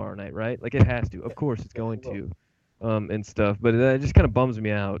event tomorrow night, right? Like it has to. Of course, it's going to, and stuff. But that just kind of bums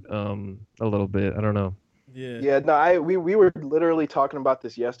me out a little bit. I don't know. Yeah. No, we were literally talking about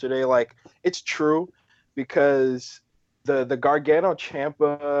this yesterday. Like it's true because the Gargano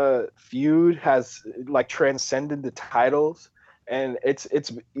Ciampa feud has like transcended the titles, and it's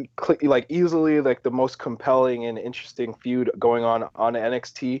like easily like the most compelling and interesting feud going on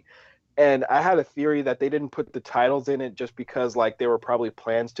NXT. And I had a theory that they didn't put the titles in it just because like there were probably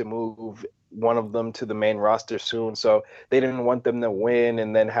plans to move one of them to the main roster soon, so they didn't want them to win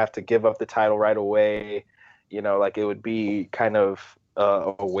and then have to give up the title right away. You know, like it would be kind of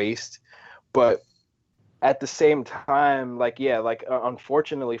a waste. But at the same time, like yeah, like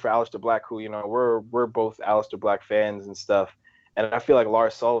unfortunately for Aleister Black, who we're both Aleister Black fans and stuff, and I feel like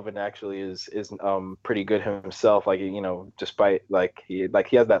Lars Sullivan actually is pretty good himself. Like despite like he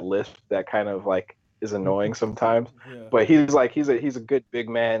has that lisp that kind of like is annoying sometimes, but he's a good big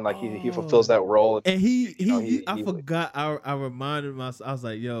man. Like he fulfills that role. And I forgot. I reminded myself. I was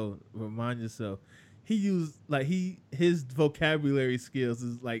like, yo, remind yourself. He used like his vocabulary skills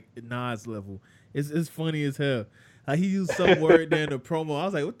is like Nas level. It's funny as hell. Like he used some word there in the promo. I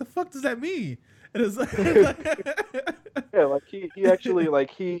was like, what the fuck does that mean? And it's like, yeah, like he actually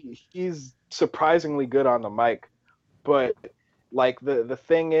like he's surprisingly good on the mic, but like the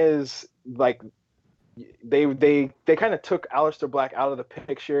thing is like they kind of took Aleister Black out of the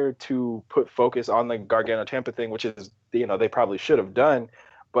picture to put focus on the Gargano Ciampa thing, which is they probably should have done,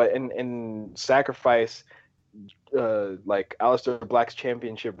 but in Sacrifice, like Aleister Black's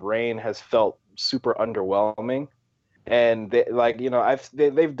championship reign has felt super underwhelming. And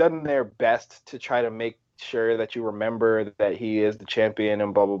they've done their best to try to make sure that you remember that he is the champion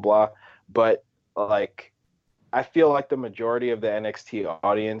and blah blah blah. But like, I feel like the majority of the NXT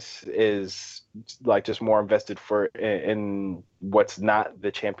audience is like just more invested in what's not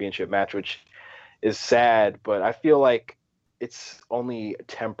the championship match, which is sad. But I feel like it's only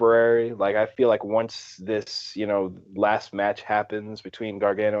temporary. Like I feel like once this last match happens between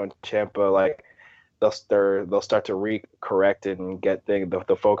Gargano and Ciampa, like they'll start to correct and get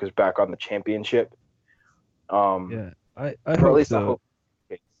the focus back on the championship. I hope so.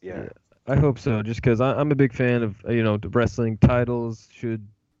 I hope so. Just because I'm a big fan of the wrestling titles should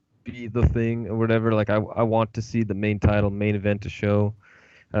be the thing or whatever. Like I want to see the main title, main event to show.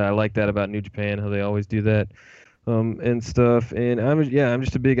 I like that about New Japan, how they always do that, and stuff. And I'm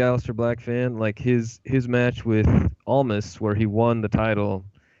just a big Aleister Black fan. Like his match with Almas, where he won the title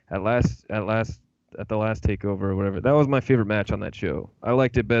at the last takeover or whatever. That was my favorite match on that show. I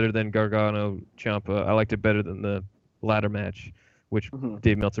liked it better than Gargano Ciampa. I liked it better than the ladder match, which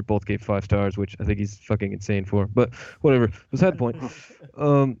Dave Meltzer both gave 5 stars, which I think he's fucking insane for. But whatever, beside the point.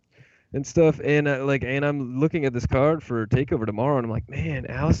 And stuff. And and I'm looking at this card for Takeover tomorrow, and I'm like, man,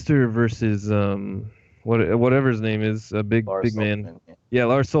 Aleister versus whatever his name is, a big Sullivan. man. Yeah,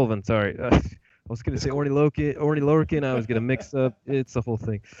 Lars Sullivan. Sorry, I was gonna say Orny Lorcan. I was gonna mix up. It's the whole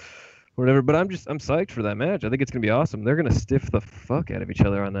thing. Whatever, but I'm psyched for that match. I think it's gonna be awesome. They're gonna stiff the fuck out of each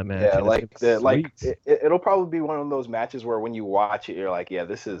other on that match. Yeah, it'll probably be one of those matches where when you watch it, you're like, yeah,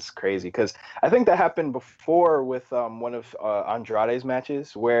 this is crazy. Because I think that happened before with one of Andrade's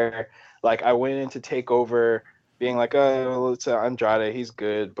matches, where like I went into Takeover being like, oh, well, it's Andrade, he's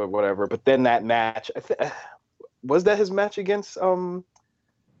good, but whatever. But then that match, was that his match against?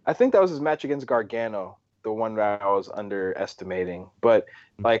 I think that was his match against Gargano, the one that I was underestimating. But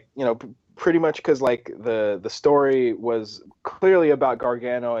like, pretty much because like the story was clearly about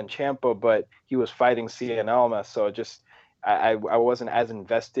Gargano and Ciampa, but he was fighting Cien Almas, so it just I wasn't as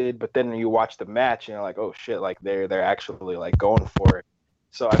invested. But then you watch the match and you're like, oh shit, like they're actually like going for it.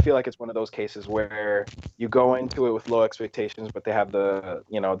 So I feel like it's one of those cases where you go into it with low expectations, but they have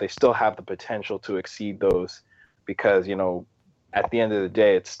they still have the potential to exceed those, because at the end of the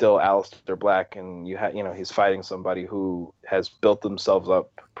day, it's still Aleister Black, and he's fighting somebody who has built themselves up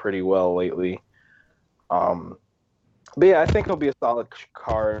pretty well lately. But yeah, I think it'll be a solid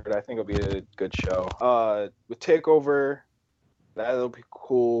card. I think it'll be a good show. With Takeover, that'll be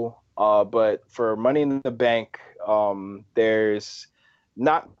cool. But for Money in the Bank, there's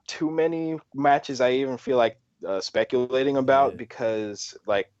not too many matches I even feel like speculating about, because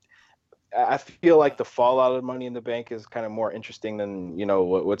like I feel like the fallout of Money in the Bank is kind of more interesting than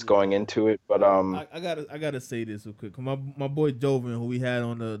what's going into it. But I gotta say this real quick. My boy Joven, who we had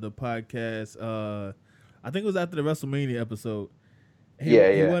on the podcast, I think it was after the WrestleMania episode.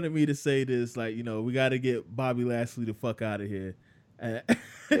 He wanted me to say this, like, we got to get Bobby Lashley the fuck out of here, and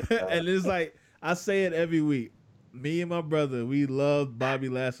it's like I say it every week. Me and my brother, we love Bobby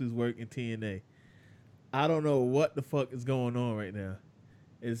Lashley's work in TNA. I don't know what the fuck is going on right now.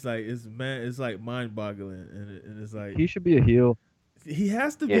 It's like mind boggling, and it's like He should be a heel. he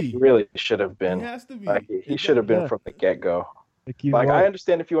has to Yeah, be. he really should have He been. has to be. Like, he should have been from the get-go. Like, I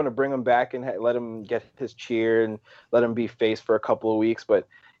understand if you want to bring him back and let him get his cheer and let him be face for a couple of weeks, but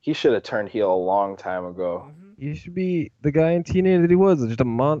he should have turned heel a long time ago. He should be the guy in TNA that he was, just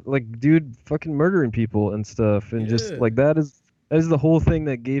a dude fucking murdering people and stuff, and just like that is the whole thing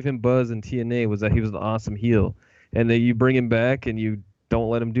that gave him buzz in TNA, was that he was an awesome heel, and then you bring him back and you don't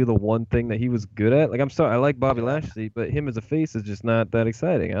let him do the one thing that he was good at. Like, I'm sorry, I like Bobby Lashley, but him as a face is just not that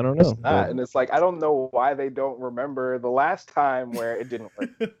exciting. I don't know. It's not, and it's like, I don't know why they don't remember the last time where it didn't work.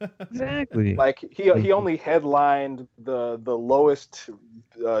 Exactly. Like, he only headlined the lowest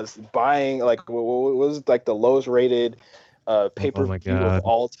buying, like, what was like the lowest rated pay-per-view of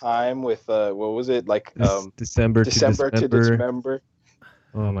all time with what was it, like December to Dismember.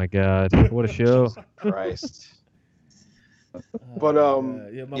 Oh my God, what a show. Jesus Christ. But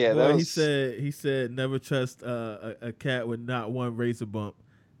yeah, my boy, he said never trust a cat with not one razor bump.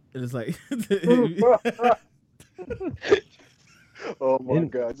 And it's like oh my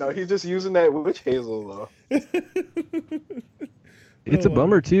God. No, he's just using that witch hazel though. It's a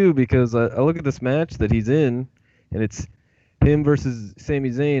bummer too, because I look at this match that he's in, and it's him versus Sami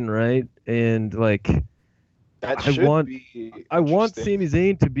Zayn, right? And like, I want Sami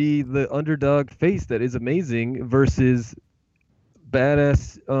Zayn to be the underdog face that is amazing versus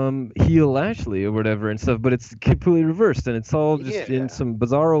badass heel Lashley or whatever and stuff, but it's completely reversed, and it's all just in some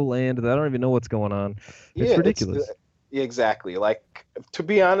bizarro land that I don't even know what's going on. It's ridiculous. Exactly. Like, to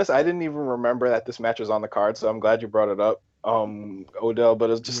be honest, I didn't even remember that this match was on the card, so I'm glad you brought it up, Odell. But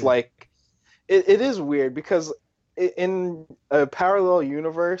it's just like, it is weird because in a parallel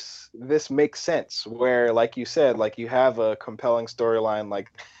universe, this makes sense. Where, like you said, like, you have a compelling storyline,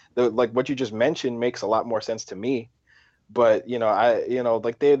 like what you just mentioned makes a lot more sense to me. But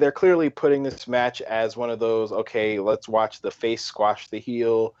like they're clearly putting this match as one of those, okay, let's watch the face squash the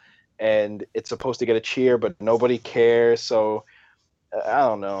heel, and it's supposed to get a cheer, but nobody cares. So I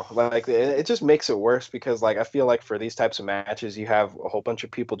don't know, like it just makes it worse, because like I feel like for these types of matches, you have a whole bunch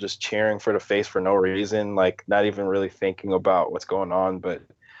of people just cheering for the face for no reason, like not even really thinking about what's going on. But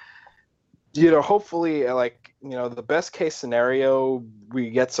hopefully, like, the best case scenario, we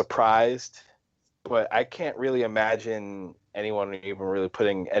get surprised. But I can't really imagine anyone even really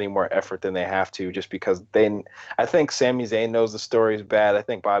putting any more effort than they have to, just because I think Sami Zayn knows the story is bad. I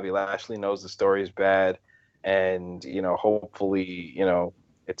think Bobby Lashley knows the story is bad. And, hopefully,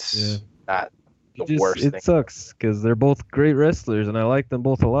 it's not the worst thing. It sucks because they're both great wrestlers, and I like them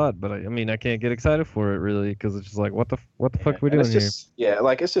both a lot. But I can't get excited for it, really, because it's just like, what the fuck are we doing here? Yeah,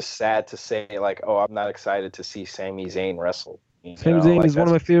 like, it's just sad to say, like, oh, I'm not excited to see Sami Zayn wrestle. Sami Zayn is one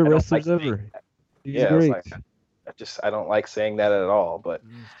of my favorite wrestlers ever. He's great. Like, I don't like saying that at all, but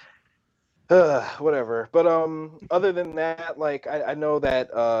whatever. But other than that, like, I know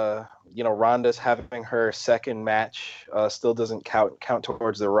that Ronda's having her second match. Still doesn't count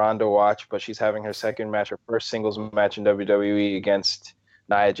towards the Ronda watch, but she's having her second match, her first singles match in WWE against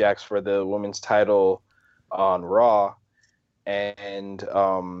Nia Jax for the women's title on Raw. And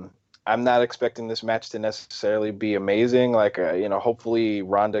I'm not expecting this match to necessarily be amazing. Like, hopefully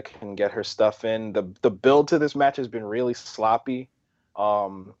Ronda can get her stuff in. The build to this match has been really sloppy.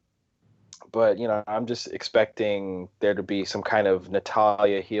 But, I'm just expecting there to be some kind of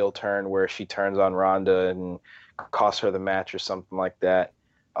Natalya heel turn where she turns on Ronda and costs her the match or something like that.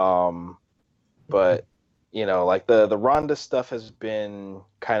 But, like the Ronda stuff has been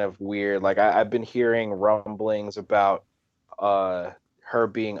kind of weird. Like, I've been hearing rumblings about her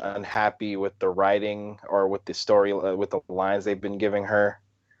being unhappy with the writing or with the story, with the lines they've been giving her,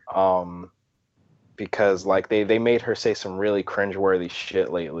 because like they made her say some really cringeworthy shit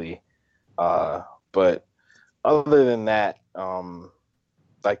lately. But other than that,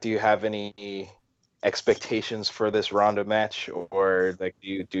 like, do you have any expectations for this Ronda match, or like do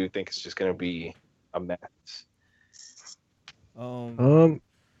you think it's just gonna be a mess?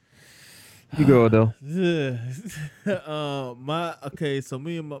 You go, Odell. So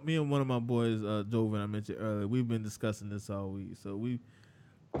me and one of my boys, Joven, I mentioned earlier, we've been discussing this all week. So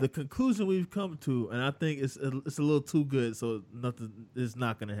the conclusion we've come to, and I think it's a little too good, so nothing is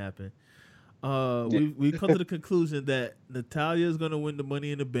not gonna happen. We come to the conclusion that Natalya is gonna win the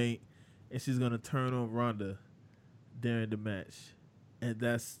Money in the Bank, and she's gonna turn on Ronda during the match, and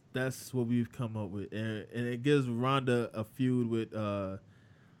that's what we've come up with, and it gives Ronda a feud with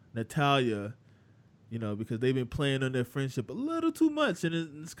Natalya, because they've been playing on their friendship a little too much,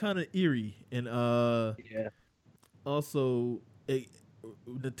 and it's kind of eerie. And also,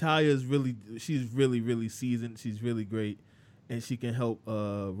 Natalia's she's really seasoned. She's really great, and she can help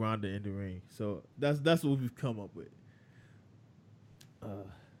Ronda in the ring. So that's what we've come up with.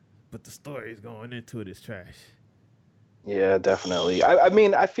 But the story is going into it is trash. Yeah, definitely. I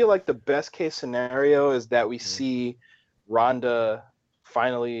mean, I feel like the best case scenario is that we see Ronda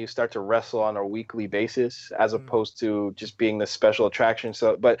finally start to wrestle on a weekly basis as opposed to just being the special attraction.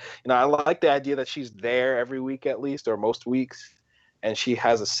 So, but I like the idea that she's there every week at least, or most weeks, and she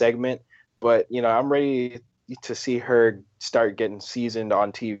has a segment. But I'm ready to see her start getting seasoned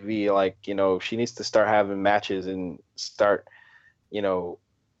on TV. Like, she needs to start having matches and start,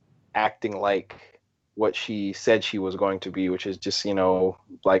 acting like what she said she was going to be, which is just,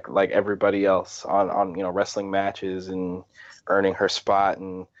 like everybody else on wrestling matches and earning her spot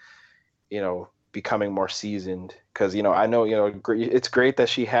and, becoming more seasoned. Because, I know, it's great that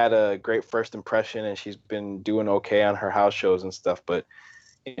she had a great first impression and she's been doing okay on her house shows and stuff. But,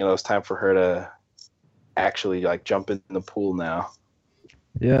 it's time for her to actually like jump in the pool now.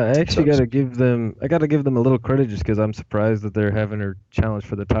 Yeah, I actually got to give them a little credit just because I'm surprised that they're having her challenge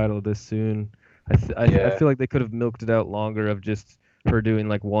for the title this soon. I feel like they could have milked it out longer of just her doing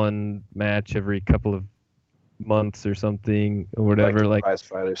like one match every couple of months or something or whatever. Like prize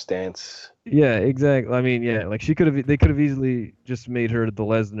fighter stance. Yeah, exactly. I mean, yeah, like they could have easily just made her the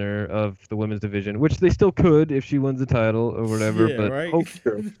Lesnar of the women's division, which they still could if she wins the title or whatever. Yeah, but right.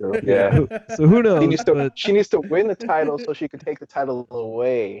 True. Yeah. So who knows? She needs to win the title so she can take the title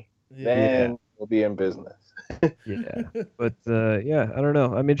away. Yeah. Then we'll be in business. Yeah, but yeah, I don't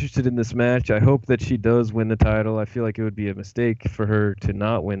know. I'm interested in this match. I hope that she does win the title. I feel like it would be a mistake for her to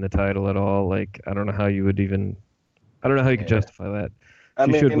not win the title at all. Like, I don't know how you could justify that.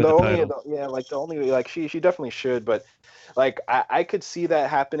 She should win the title. She definitely should, but like I could see that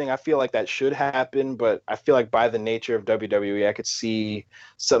happening. I feel like that should happen, but I feel like by the nature of WWE, I could see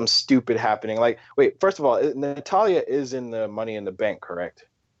something stupid happening. Like, wait, first of all, Natalya is in the Money in the Bank, correct?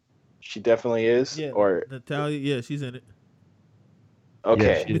 She definitely is. Yeah, or Natalya, yeah, she's in it.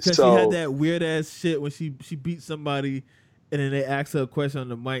 Okay, Yeah, because she had that weird ass shit when she beat somebody, and then they asked her a question on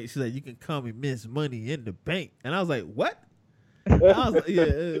the mic. She's like, "You can call me Miss Money in the Bank," and I was like, "What?" I was like, "Yeah."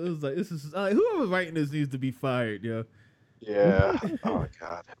 It was like, "This is whoever writing this needs to be fired, yo." Yeah. Oh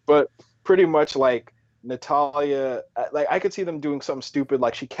god. But pretty much like Natalya, like I could see them doing something stupid,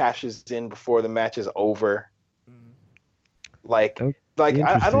 like she cashes in before the match is over. Like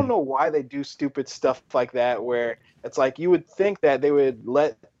I don't know why they do stupid stuff like that, where it's like you would think that they would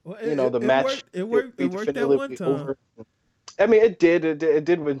let the match. It worked that one time. Over. I mean, it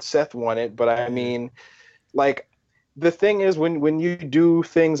did when Seth won it, but I mean, like the thing is when you do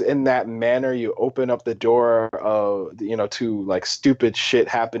things in that manner, you open up the door of to like stupid shit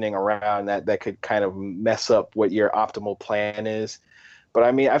happening around that could kind of mess up what your optimal plan is. But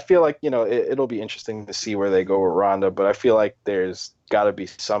I mean, I feel like it'll be interesting to see where they go with Ronda, but I feel like there's got to be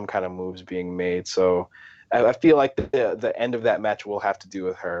some kind of moves being made. So I feel like the end of that match will have to do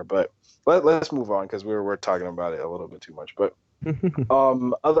with her. But let's move on because we're talking about it a little bit too much. But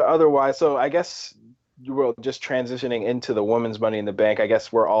otherwise, so I guess we're just transitioning into the women's Money in the Bank. I guess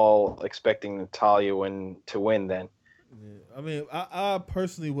we're all expecting Natalya to win then. Yeah. I mean, I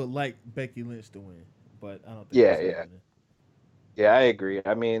personally would like Becky Lynch to win, but I don't think that's happening. Yeah, I agree.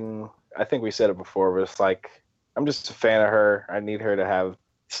 I mean, I think we said it before, but it's like I'm just a fan of her. I need her to have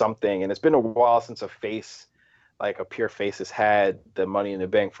something, and it's been a while since a pure face has had the Money in the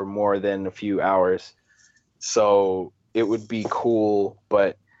Bank for more than a few hours. So it would be cool,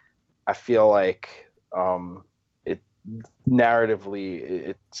 but I feel like narratively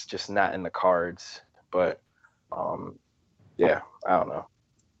it's just not in the cards. But yeah, I don't know.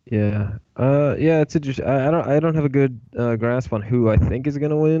 Yeah. Yeah, it's interesting. I don't have a good grasp on who I think is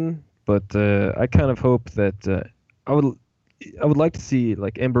gonna win, but I kind of hope that I would like to see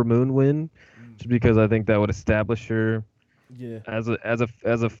like Ember Moon win, just because I think that would establish her as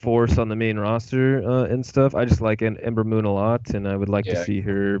a force on the main roster and stuff. I just like Ember Moon a lot, and I would like to see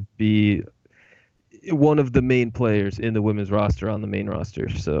her be one of the main players in the women's roster on the main roster.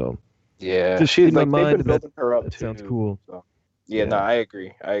 So yeah, just she's in my like mind, they've been building her up that too. sounds cool. So. Yeah, no, I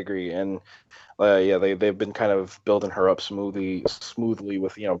agree, and they've been kind of building her up smoothly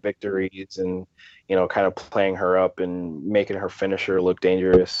with victories and kind of playing her up and making her finisher look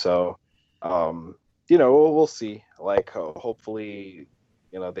dangerous. So we'll see. Like hopefully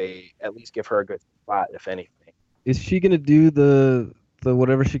they at least give her a good spot, if anything. Is she gonna do the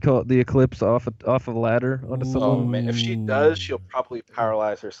whatever she called the eclipse off a ladder onto someone? Oh man, if she does, she'll probably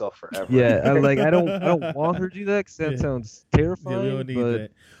paralyze herself forever. Yeah, I don't want her to do that because that sounds terrifying. Yeah, we don't need but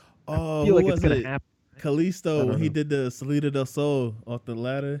that. Oh, I feel like it's gonna happen. Kalisto when he did the Salida del Sol off the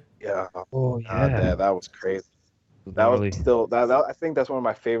ladder. Yeah. Oh yeah. That was crazy. That was still that. I think that's one of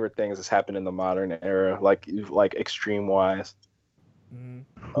my favorite things that's happened in the modern era, like extreme wise.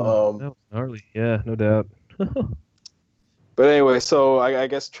 That was gnarly. Yeah, no doubt. But anyway, so I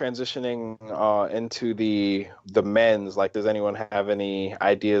guess transitioning into the men's, like, does anyone have any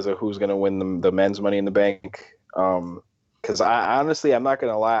ideas of who's gonna win the men's Money in the Bank? Because I honestly, I'm not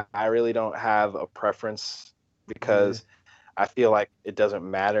gonna lie, I really don't have a preference because I feel like it doesn't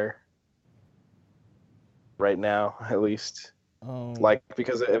matter right now, at least. Like,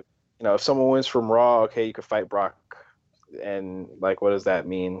 because if someone wins from Raw, okay, you could fight Brock, and like, what does that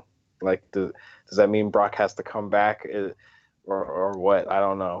mean? Like, does that mean Brock has to come back? Or what? I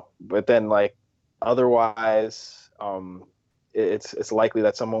don't know. But then, like, otherwise, it's likely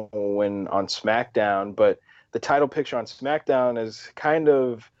that someone will win on SmackDown. But the title picture on SmackDown is kind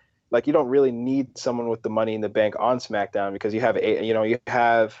of like, you don't really need someone with the Money in the Bank on SmackDown because you have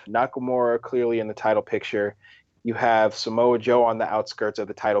Nakamura clearly in the title picture. You have Samoa Joe on the outskirts of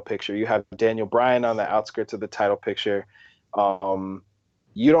the title picture. You have Daniel Bryan on the outskirts of the title picture.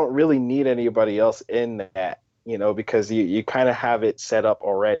 You don't really need anybody else in that, because you kind of have it set up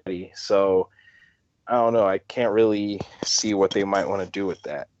already. So I don't know. I can't really see what they might want to do with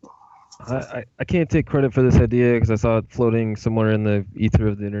that. I can't take credit for this idea because I saw it floating somewhere in the ether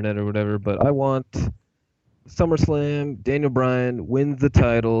of the internet or whatever, but I want SummerSlam, Daniel Bryan wins the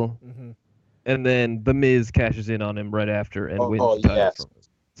title, and then The Miz cashes in on him right after and wins the title from him.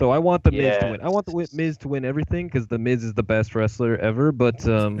 So I want The Miz to win. I want the Miz to win everything because The Miz is the best wrestler ever, but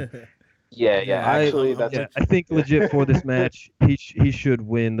actually, I think legit for this match, he should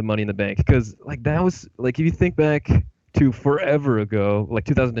win the Money in the Bank because, like, that was, like, if you think back to forever ago, like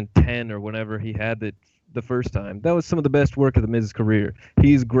 2010 or whenever he had it the first time, that was some of the best work of the Miz's career.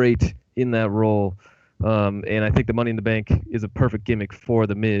 He's great in that role, and I think the Money in the Bank is a perfect gimmick for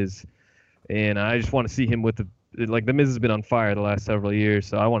the Miz, and I just want to see him with the Miz has been on fire the last several years,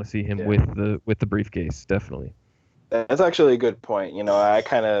 so I want to see him with the briefcase, definitely. That's actually a good point. I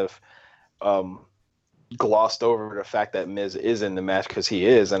kind of glossed over the fact that Miz is in the match because he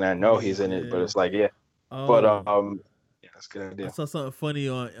is, and I know he's in it, but it's like, that's a good idea. I saw something funny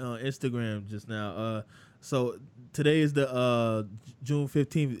on Instagram just now. So today is the June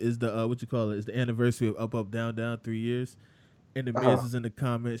 15th is the is the anniversary of Up Up Down Down 3 years, and the Miz is in the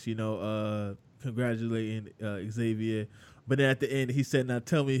comments, congratulating Xavier. But then at the end, he said, "Now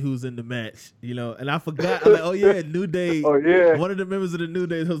tell me who's in the match," and I forgot. I'm like, "Oh yeah, New Day." Oh yeah, one of the members of the New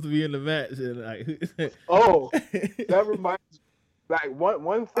Day is supposed to be in the match. And that reminds me. Like,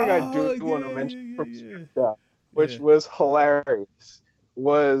 one thing I do want to mention from SmackDown, which was hilarious,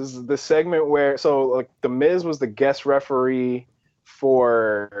 was the segment where the Miz was the guest referee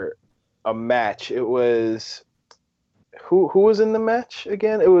for a match. It was who was in the match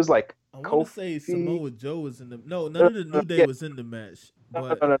again? It was like, I want to say Samoa Joe was in the... No, none of the New Day was in the match.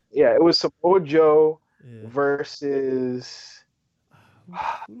 But... No. Yeah, it was Samoa Joe versus...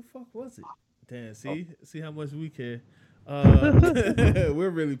 Who the fuck was it? Damn, see how much we care.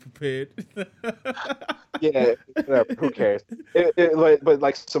 We're really prepared. Yeah, whatever, who cares?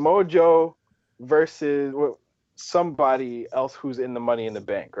 But Samoa Joe versus somebody else who's in the Money in the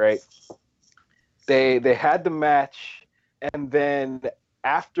Bank, right? They had the match, and then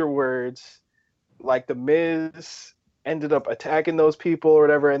afterwards, like, the Miz ended up attacking those people or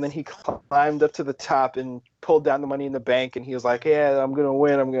whatever, and then he climbed up to the top and pulled down the Money in the Bank, and he was like, "Yeah, I'm gonna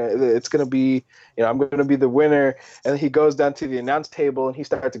win. I'm gonna be the winner." And then he goes down to the announce table and he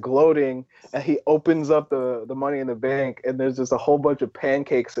starts gloating, and he opens up the Money in the Bank, and there's just a whole bunch of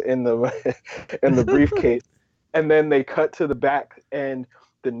pancakes in the briefcase. And then they cut to the back, and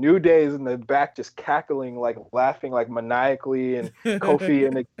the New Day is in the back just cackling, like laughing like maniacally, and Kofi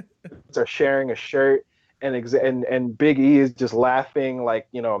and they are sharing a shirt, and Big E is just laughing like,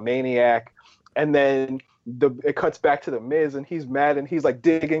 a maniac. And then it cuts back to the Miz, and he's mad, and he's like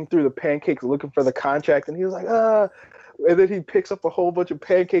digging through the pancakes looking for the contract, and he was like, and then he picks up a whole bunch of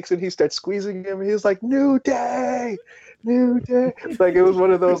pancakes and he starts squeezing him, and he's like, New Day. Like, it was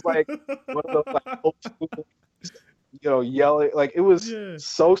one of those old school, yelling. Like, it was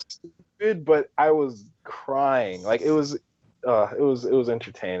so stupid, but I was crying. Like, it was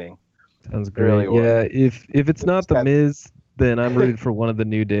entertaining. Sounds great. Really, yeah, if it's not the Miz, then I'm rooting for one of the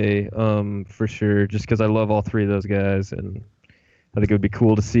New Day, for sure, just because I love all three of those guys, and I think it would be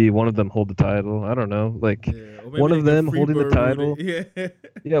cool to see one of them hold the title. I don't know, like, one of them holding the title.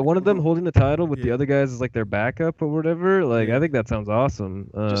 Yeah, one of them holding the title with the other guys as like their backup or whatever. Like, I think that sounds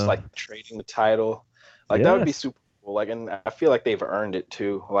awesome. Just like trading the title, like, that would be super cool. Like, and I feel like they've earned it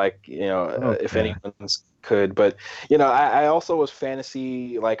too. Like, if yeah. anyone's could, but I also was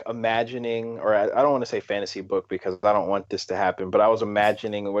fantasy like imagining, or I don't want to say fantasy book because I don't want this to happen, but I was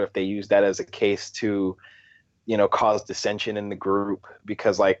imagining what if they used that as a case to, cause dissension in the group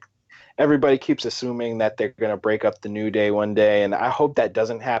because like everybody keeps assuming that they're gonna break up the New Day one day, and I hope that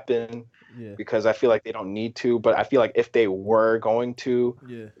doesn't happen. Yeah. Because I feel like they don't need to, but I feel like if they were going to,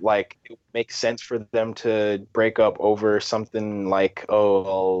 Yeah. like, it would make sense for them to break up over something like,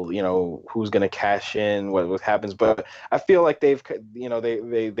 oh, well, who's gonna cash in, what happens. But I feel like they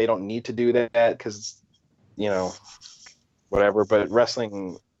don't need to do that because, whatever. But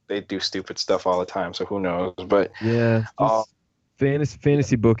wrestling, they do stupid stuff all the time, so who knows? But Yeah.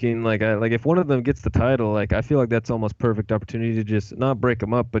 Fantasy booking, like if one of them gets the title, like I feel like that's almost perfect opportunity to just not break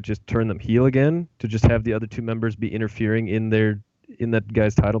them up, but just turn them heel again, to just have the other two members be interfering in that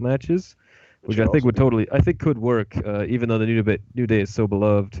guy's title matches, which I think could work. Even though the New Day is so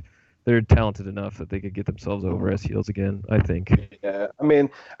beloved, they're talented enough that they could get themselves over as heels again, I think. Yeah, I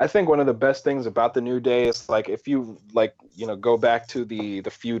mean, I think one of the best things about the New Day is like if you go back to the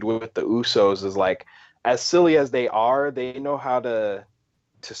feud with the Usos is like, as silly as they are, they know how to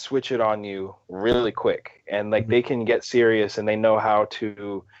switch it on you really quick, and like they can get serious, and they know how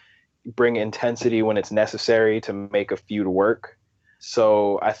to bring intensity when it's necessary to make a feud work.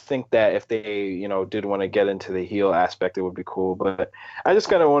 So I think that if they did want to get into the heel aspect, it would be cool. But I just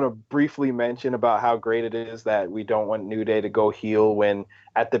kind of want to briefly mention about how great it is that we don't want New Day to go heel when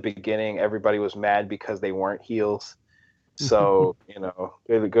at the beginning everybody was mad because they weren't heels. So,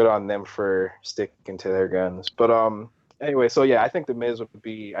 really good on them for sticking to their guns. But anyway, so yeah, I think the Miz would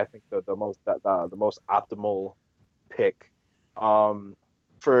be the most optimal pick. For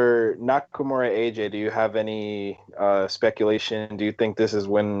Nakamura AJ, do you have any speculation? Do you think this is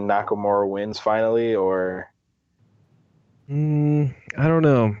when Nakamura wins finally, or? I don't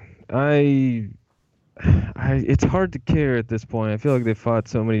know. It's hard to care at this point. I feel like they fought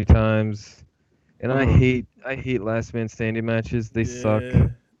so many times. And I hate last man standing matches. They suck.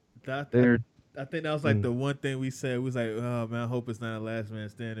 I think that was like the one thing we said. We was like, oh man, I hope it's not a last man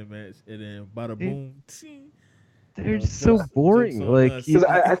standing match. And then bada boom. They're just so boring. Like,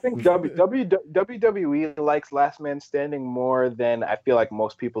 I think WWE likes last man standing more than I feel like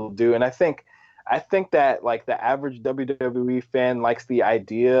most people do. And I think that like the average WWE fan likes the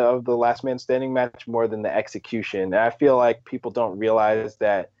idea of the last man standing match more than the execution. And I feel like people don't realize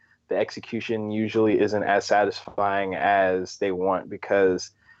that the execution usually isn't as satisfying as they want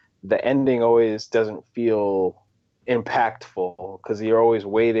because the ending always doesn't feel impactful because you're always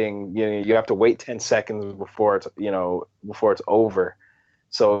waiting. You have to wait 10 seconds before it's over.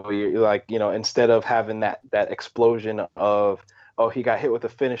 So you're like, instead of having that explosion of, oh, he got hit with a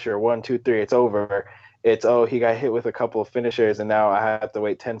finisher, 1, 2, 3, it's over. It's, oh, he got hit with a couple of finishers and now I have to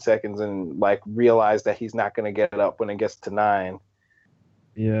wait 10 seconds and like realize that he's not going to get up when it gets to 9.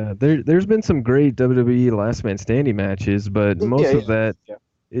 Yeah, there's been some great WWE last man standing matches, but most of that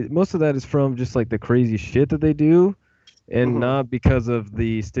is from just like the crazy shit that they do, and not because of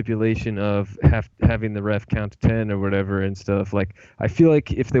the stipulation of having the ref count to 10 or whatever and stuff. Like, I feel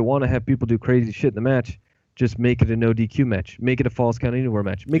like if they want to have people do crazy shit in the match, just make it a no DQ match, make it a false count anywhere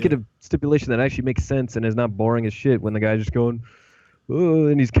match, make it a stipulation that actually makes sense and is not boring as shit when the guy's just going, oh,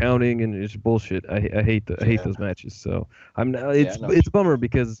 and he's counting and it's bullshit. I hate those matches. So it's a bummer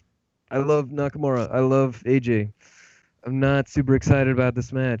because I love Nakamura, I love AJ. I'm not super excited about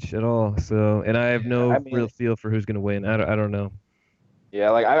this match at all. So, and I have no real feel for who's gonna win. I don't know.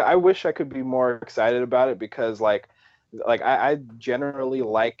 Yeah, like I wish I could be more excited about it because like I generally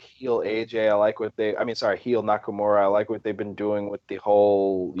like heel AJ. I like heel Nakamura. I like what they've been doing with the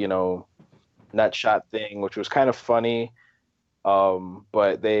whole nut shot thing, which was kind of funny.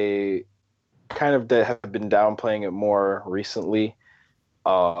 But they kind of have been downplaying it more recently.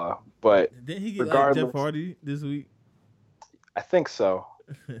 But didn't he get like Jeff Hardy this week? I think so.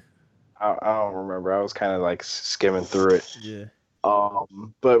 I don't remember. I was kind of like skimming through it. Yeah.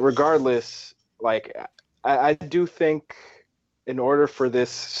 But regardless, like I do think in order for this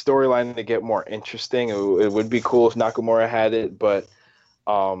storyline to get more interesting, it would be cool if Nakamura had it, but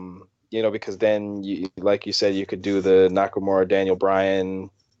because then, like you said, you could do the Nakamura Daniel Bryan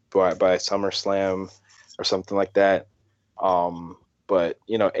by SummerSlam or something like that. But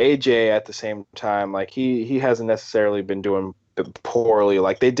AJ at the same time, like he hasn't necessarily been doing poorly.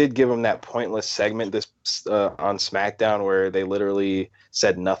 Like they did give him that pointless segment on SmackDown where they literally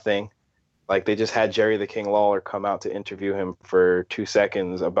said nothing. Like they just had Jerry the King Lawler come out to interview him for 2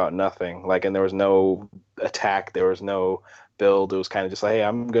 seconds about nothing. Like, and there was no attack, there was no build. It was kind of just like, hey,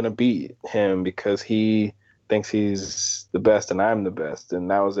 I'm gonna beat him because he thinks he's the best and I'm the best,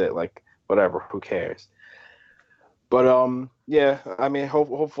 and that was it. Like, whatever, who cares? But yeah, I mean,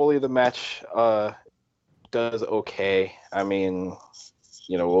 hopefully the match does okay. I mean,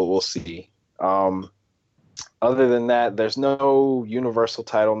 we'll see. Other than that, there's no Universal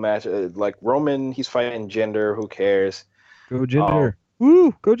title match. Like Roman, he's fighting Jinder. Who cares? Go Jinder.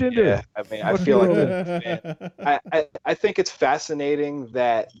 Woo! Go Jinder. Yeah, I mean, I feel like I think it's fascinating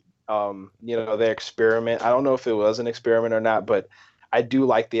that their experiment. I don't know if it was an experiment or not, but I do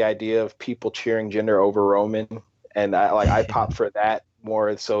like the idea of people cheering Jinder over Roman, and I pop for that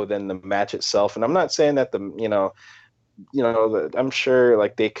more so than the match itself. And I'm not saying that I'm sure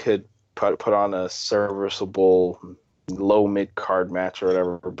like they could put on a serviceable low mid card match or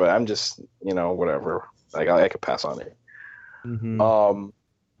whatever, but I'm just whatever. Like I could pass on it. Mm-hmm.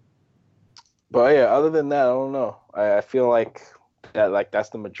 But yeah, other than that, I don't know. I feel like that's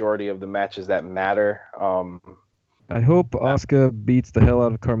the majority of the matches that matter. I hope Asuka beats the hell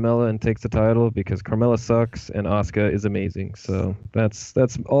out of Carmella and takes the title, because Carmella sucks and Asuka is amazing. So that's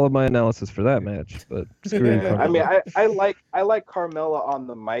all of my analysis for that match. But screw it. I mean, I like Carmella on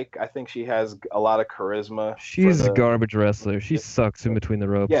the mic. I think she has a lot of charisma. She's a garbage wrestler. She sucks in between the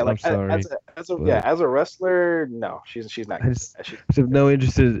ropes. Yeah, like, I'm sorry. As a wrestler, no, she's not. I just have no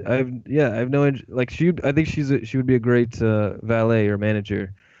interest. I have no interest. Like I think she would be a great valet or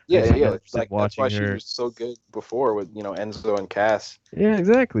manager. Yeah. Like that's why she was so good before with Enzo and Cass. Yeah,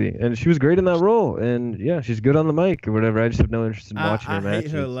 exactly. And she was great in that role. And yeah, she's good on the mic or whatever. I just have no interest in watching her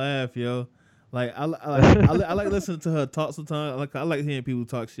matches. I hate her laugh, yo. Like I like listening to her talk sometimes. I like hearing people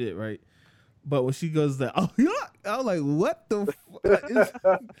talk shit, right? But when she goes that, oh yeah, I'm like, what the?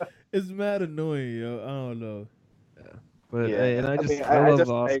 It's mad annoying, yo. I don't know. But and I love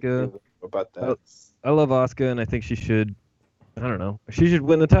Asuka. About that. I love Asuka, and I think she should. I don't know. She should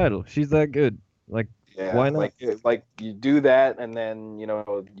win the title. She's that good. Like, why not? Like you do that, and then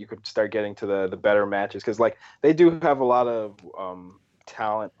you could start getting to the better matches, because like they do have a lot of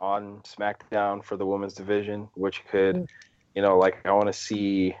talent on SmackDown for the women's division, which could, like I want to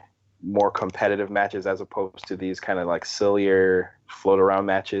see more competitive matches as opposed to these kind of like sillier float around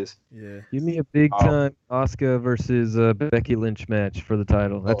matches. Yeah. Give me a big time Asuka versus Becky Lynch match for the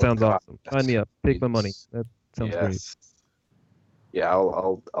title. That sounds awesome. Sign me up. Take my money. That sounds great. Yeah,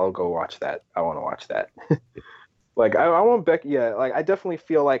 I'll go watch that. I want to watch that. Like I want Becky. Yeah, like I definitely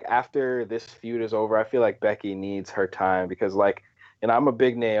feel like after this feud is over, I feel like Becky needs her time, because like I'm a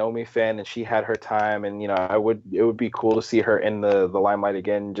big Naomi fan, and she had her time, and it would be cool to see her in the limelight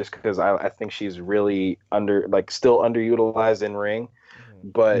again, just because I think she's really still underutilized in ring,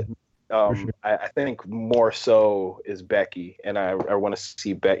 but sure. I think more so is Becky, and I want to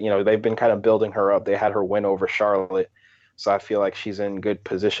see Becky. They've been kind of building her up. They had her win over Charlotte. So I feel like she's in good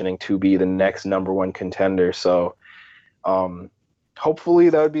positioning to be the next number one contender. So hopefully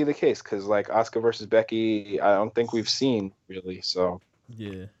that would be the case, because like Asuka versus Becky, I don't think we've seen really. So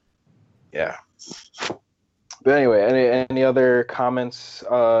yeah. But anyway, any other comments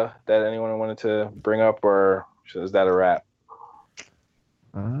that anyone wanted to bring up, or is that a wrap?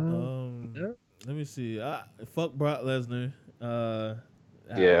 Let me see. Fuck Brock Lesnar.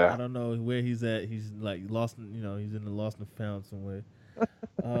 Yeah. I don't know where he's at. He's like lost. He's in the lost and found somewhere.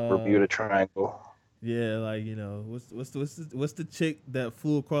 Bermuda Triangle. Yeah, like what's the chick that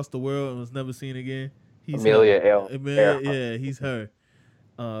flew across the world and was never seen again? Amelia Earhart. Yeah, he's her.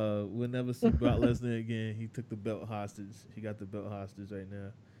 We'll never see Brock Lesnar again. He took the belt hostage. He got the belt hostage right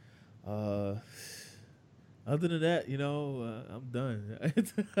now. Other than that, I'm done.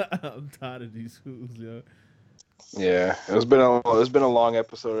 I'm tired of these fools, yo. Yeah, it's been a long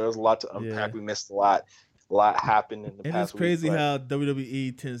episode. There was a lot to unpack. Yeah. We missed a lot. A lot happened in the past week. And it's crazy how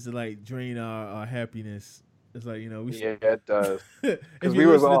WWE tends to like drain our happiness. It's like it does. If you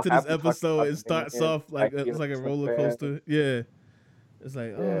listen to this episode, it starts off like it's like a roller coaster. Yeah, it's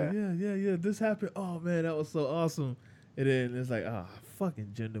like yeah. This happened. Oh man, that was so awesome. And then it's like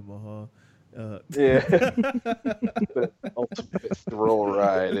fucking Jinder Mahal. The ultimate thrill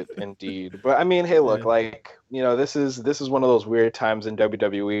ride, indeed. But I mean, hey, look, this is one of those weird times in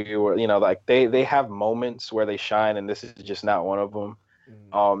WWE where like they have moments where they shine, and this is just not one of them.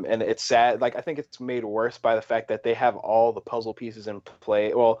 And it's sad. Like I think it's made worse by the fact that they have all the puzzle pieces in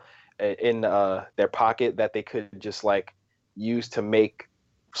play, in their pocket, that they could just like use to make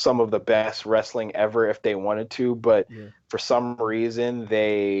some of the best wrestling ever if they wanted to. But for some reason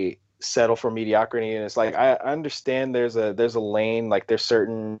they settle for mediocrity, and it's like I understand there's a lane, like there's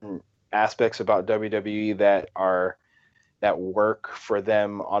certain aspects about WWE that work for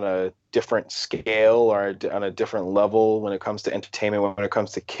them on a different scale or on a different level when it comes to entertainment, when it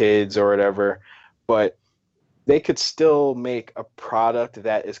comes to kids or whatever. But they could still make a product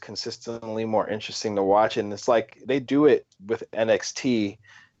that is consistently more interesting to watch. And it's like they do it with NXT,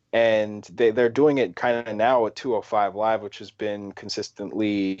 and they're doing it kind of now with 205 Live, which has been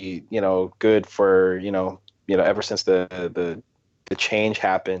consistently, good for, ever since the change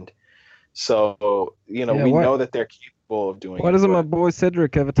happened. So, we know that they're capable of doing it. Why doesn't my boy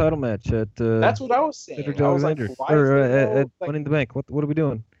Cedric have a title match at that's what I was saying. Cedric I was like, why is there at Money in the Bank? What are we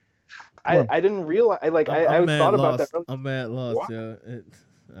doing? I didn't realize. I thought about that. I'm mad lost. Yeah,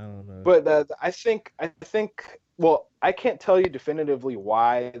 I don't know. But I think. Well, I can't tell you definitively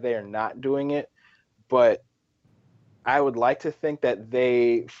why they are not doing it, but I would like to think that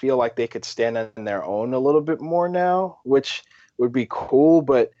they feel like they could stand on their own a little bit more now, which would be cool.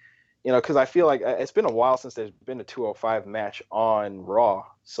 But because I feel like it's been a while since there's been a 205 match on Raw,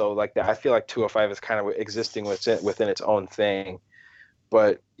 so like that, I feel like 205 is kind of existing within its own thing.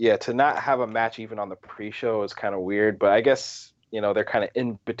 But yeah, to not have a match even on the pre-show is kind of weird. But I guess they're kind of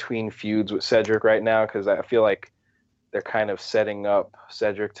in between feuds with Cedric right now, because I feel like they're kind of setting up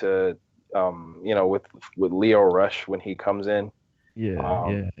Cedric to, with Leo Rush when he comes in.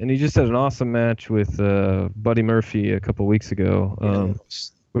 Yeah, and he just had an awesome match with Buddy Murphy a couple weeks ago,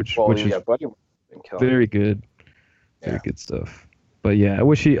 which was Buddy very good, very good stuff. But yeah,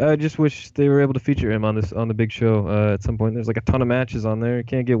 I just wish they were able to feature him on the big show at some point. There's like a ton of matches on there. You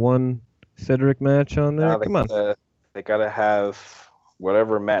can't get one Cedric match on there. Come on. They gotta have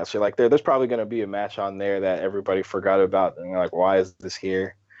whatever match. Like there's probably gonna be a match on there that everybody forgot about, and you're like, why is this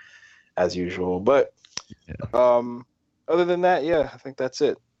here? As usual. But other than that, I think that's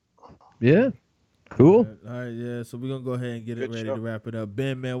it. Yeah. Cool. All right, yeah. So we're gonna go ahead and get it ready to wrap it up.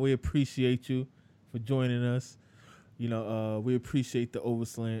 Ben, man, we appreciate you for joining us. We appreciate the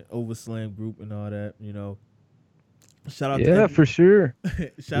Overslam group and all that. Shout out to Yeah, for sure.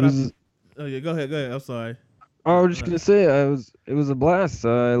 Shout out to, oh yeah, go ahead. I'm sorry. I was just gonna say it was a blast.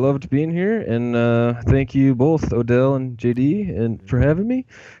 I loved being here, and thank you both, Odell and JD, and for having me.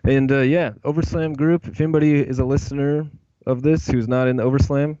 And Overslam group. If anybody is a listener of this who's not in the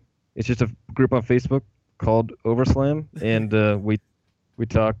Overslam, it's just a group on Facebook called Overslam, and we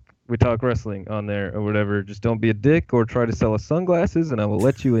talk wrestling on there or whatever. Just don't be a dick or try to sell us sunglasses, and I will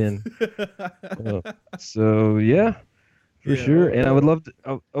let you in. So yeah. For sure, and I would love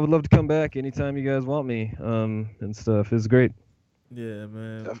to come back anytime you guys want me, and stuff. It's great. Yeah,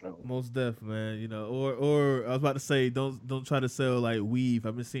 man. Definitely. Most def, man. Or I was about to say, don't try to sell like weave.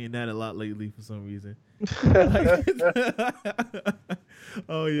 I've been seeing that a lot lately for some reason.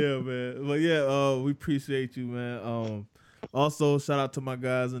 Oh yeah, man. But yeah, we appreciate you, man. Also, shout out to my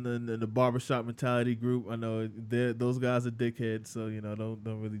guys in the barbershop mentality group. I know those guys are dickheads, so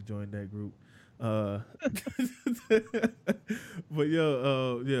don't really join that group. But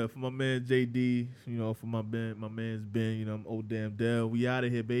for my man JD, for my man's Ben, I'm old damn Dell. We out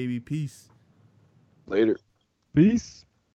of here, baby. Peace. Later. Peace.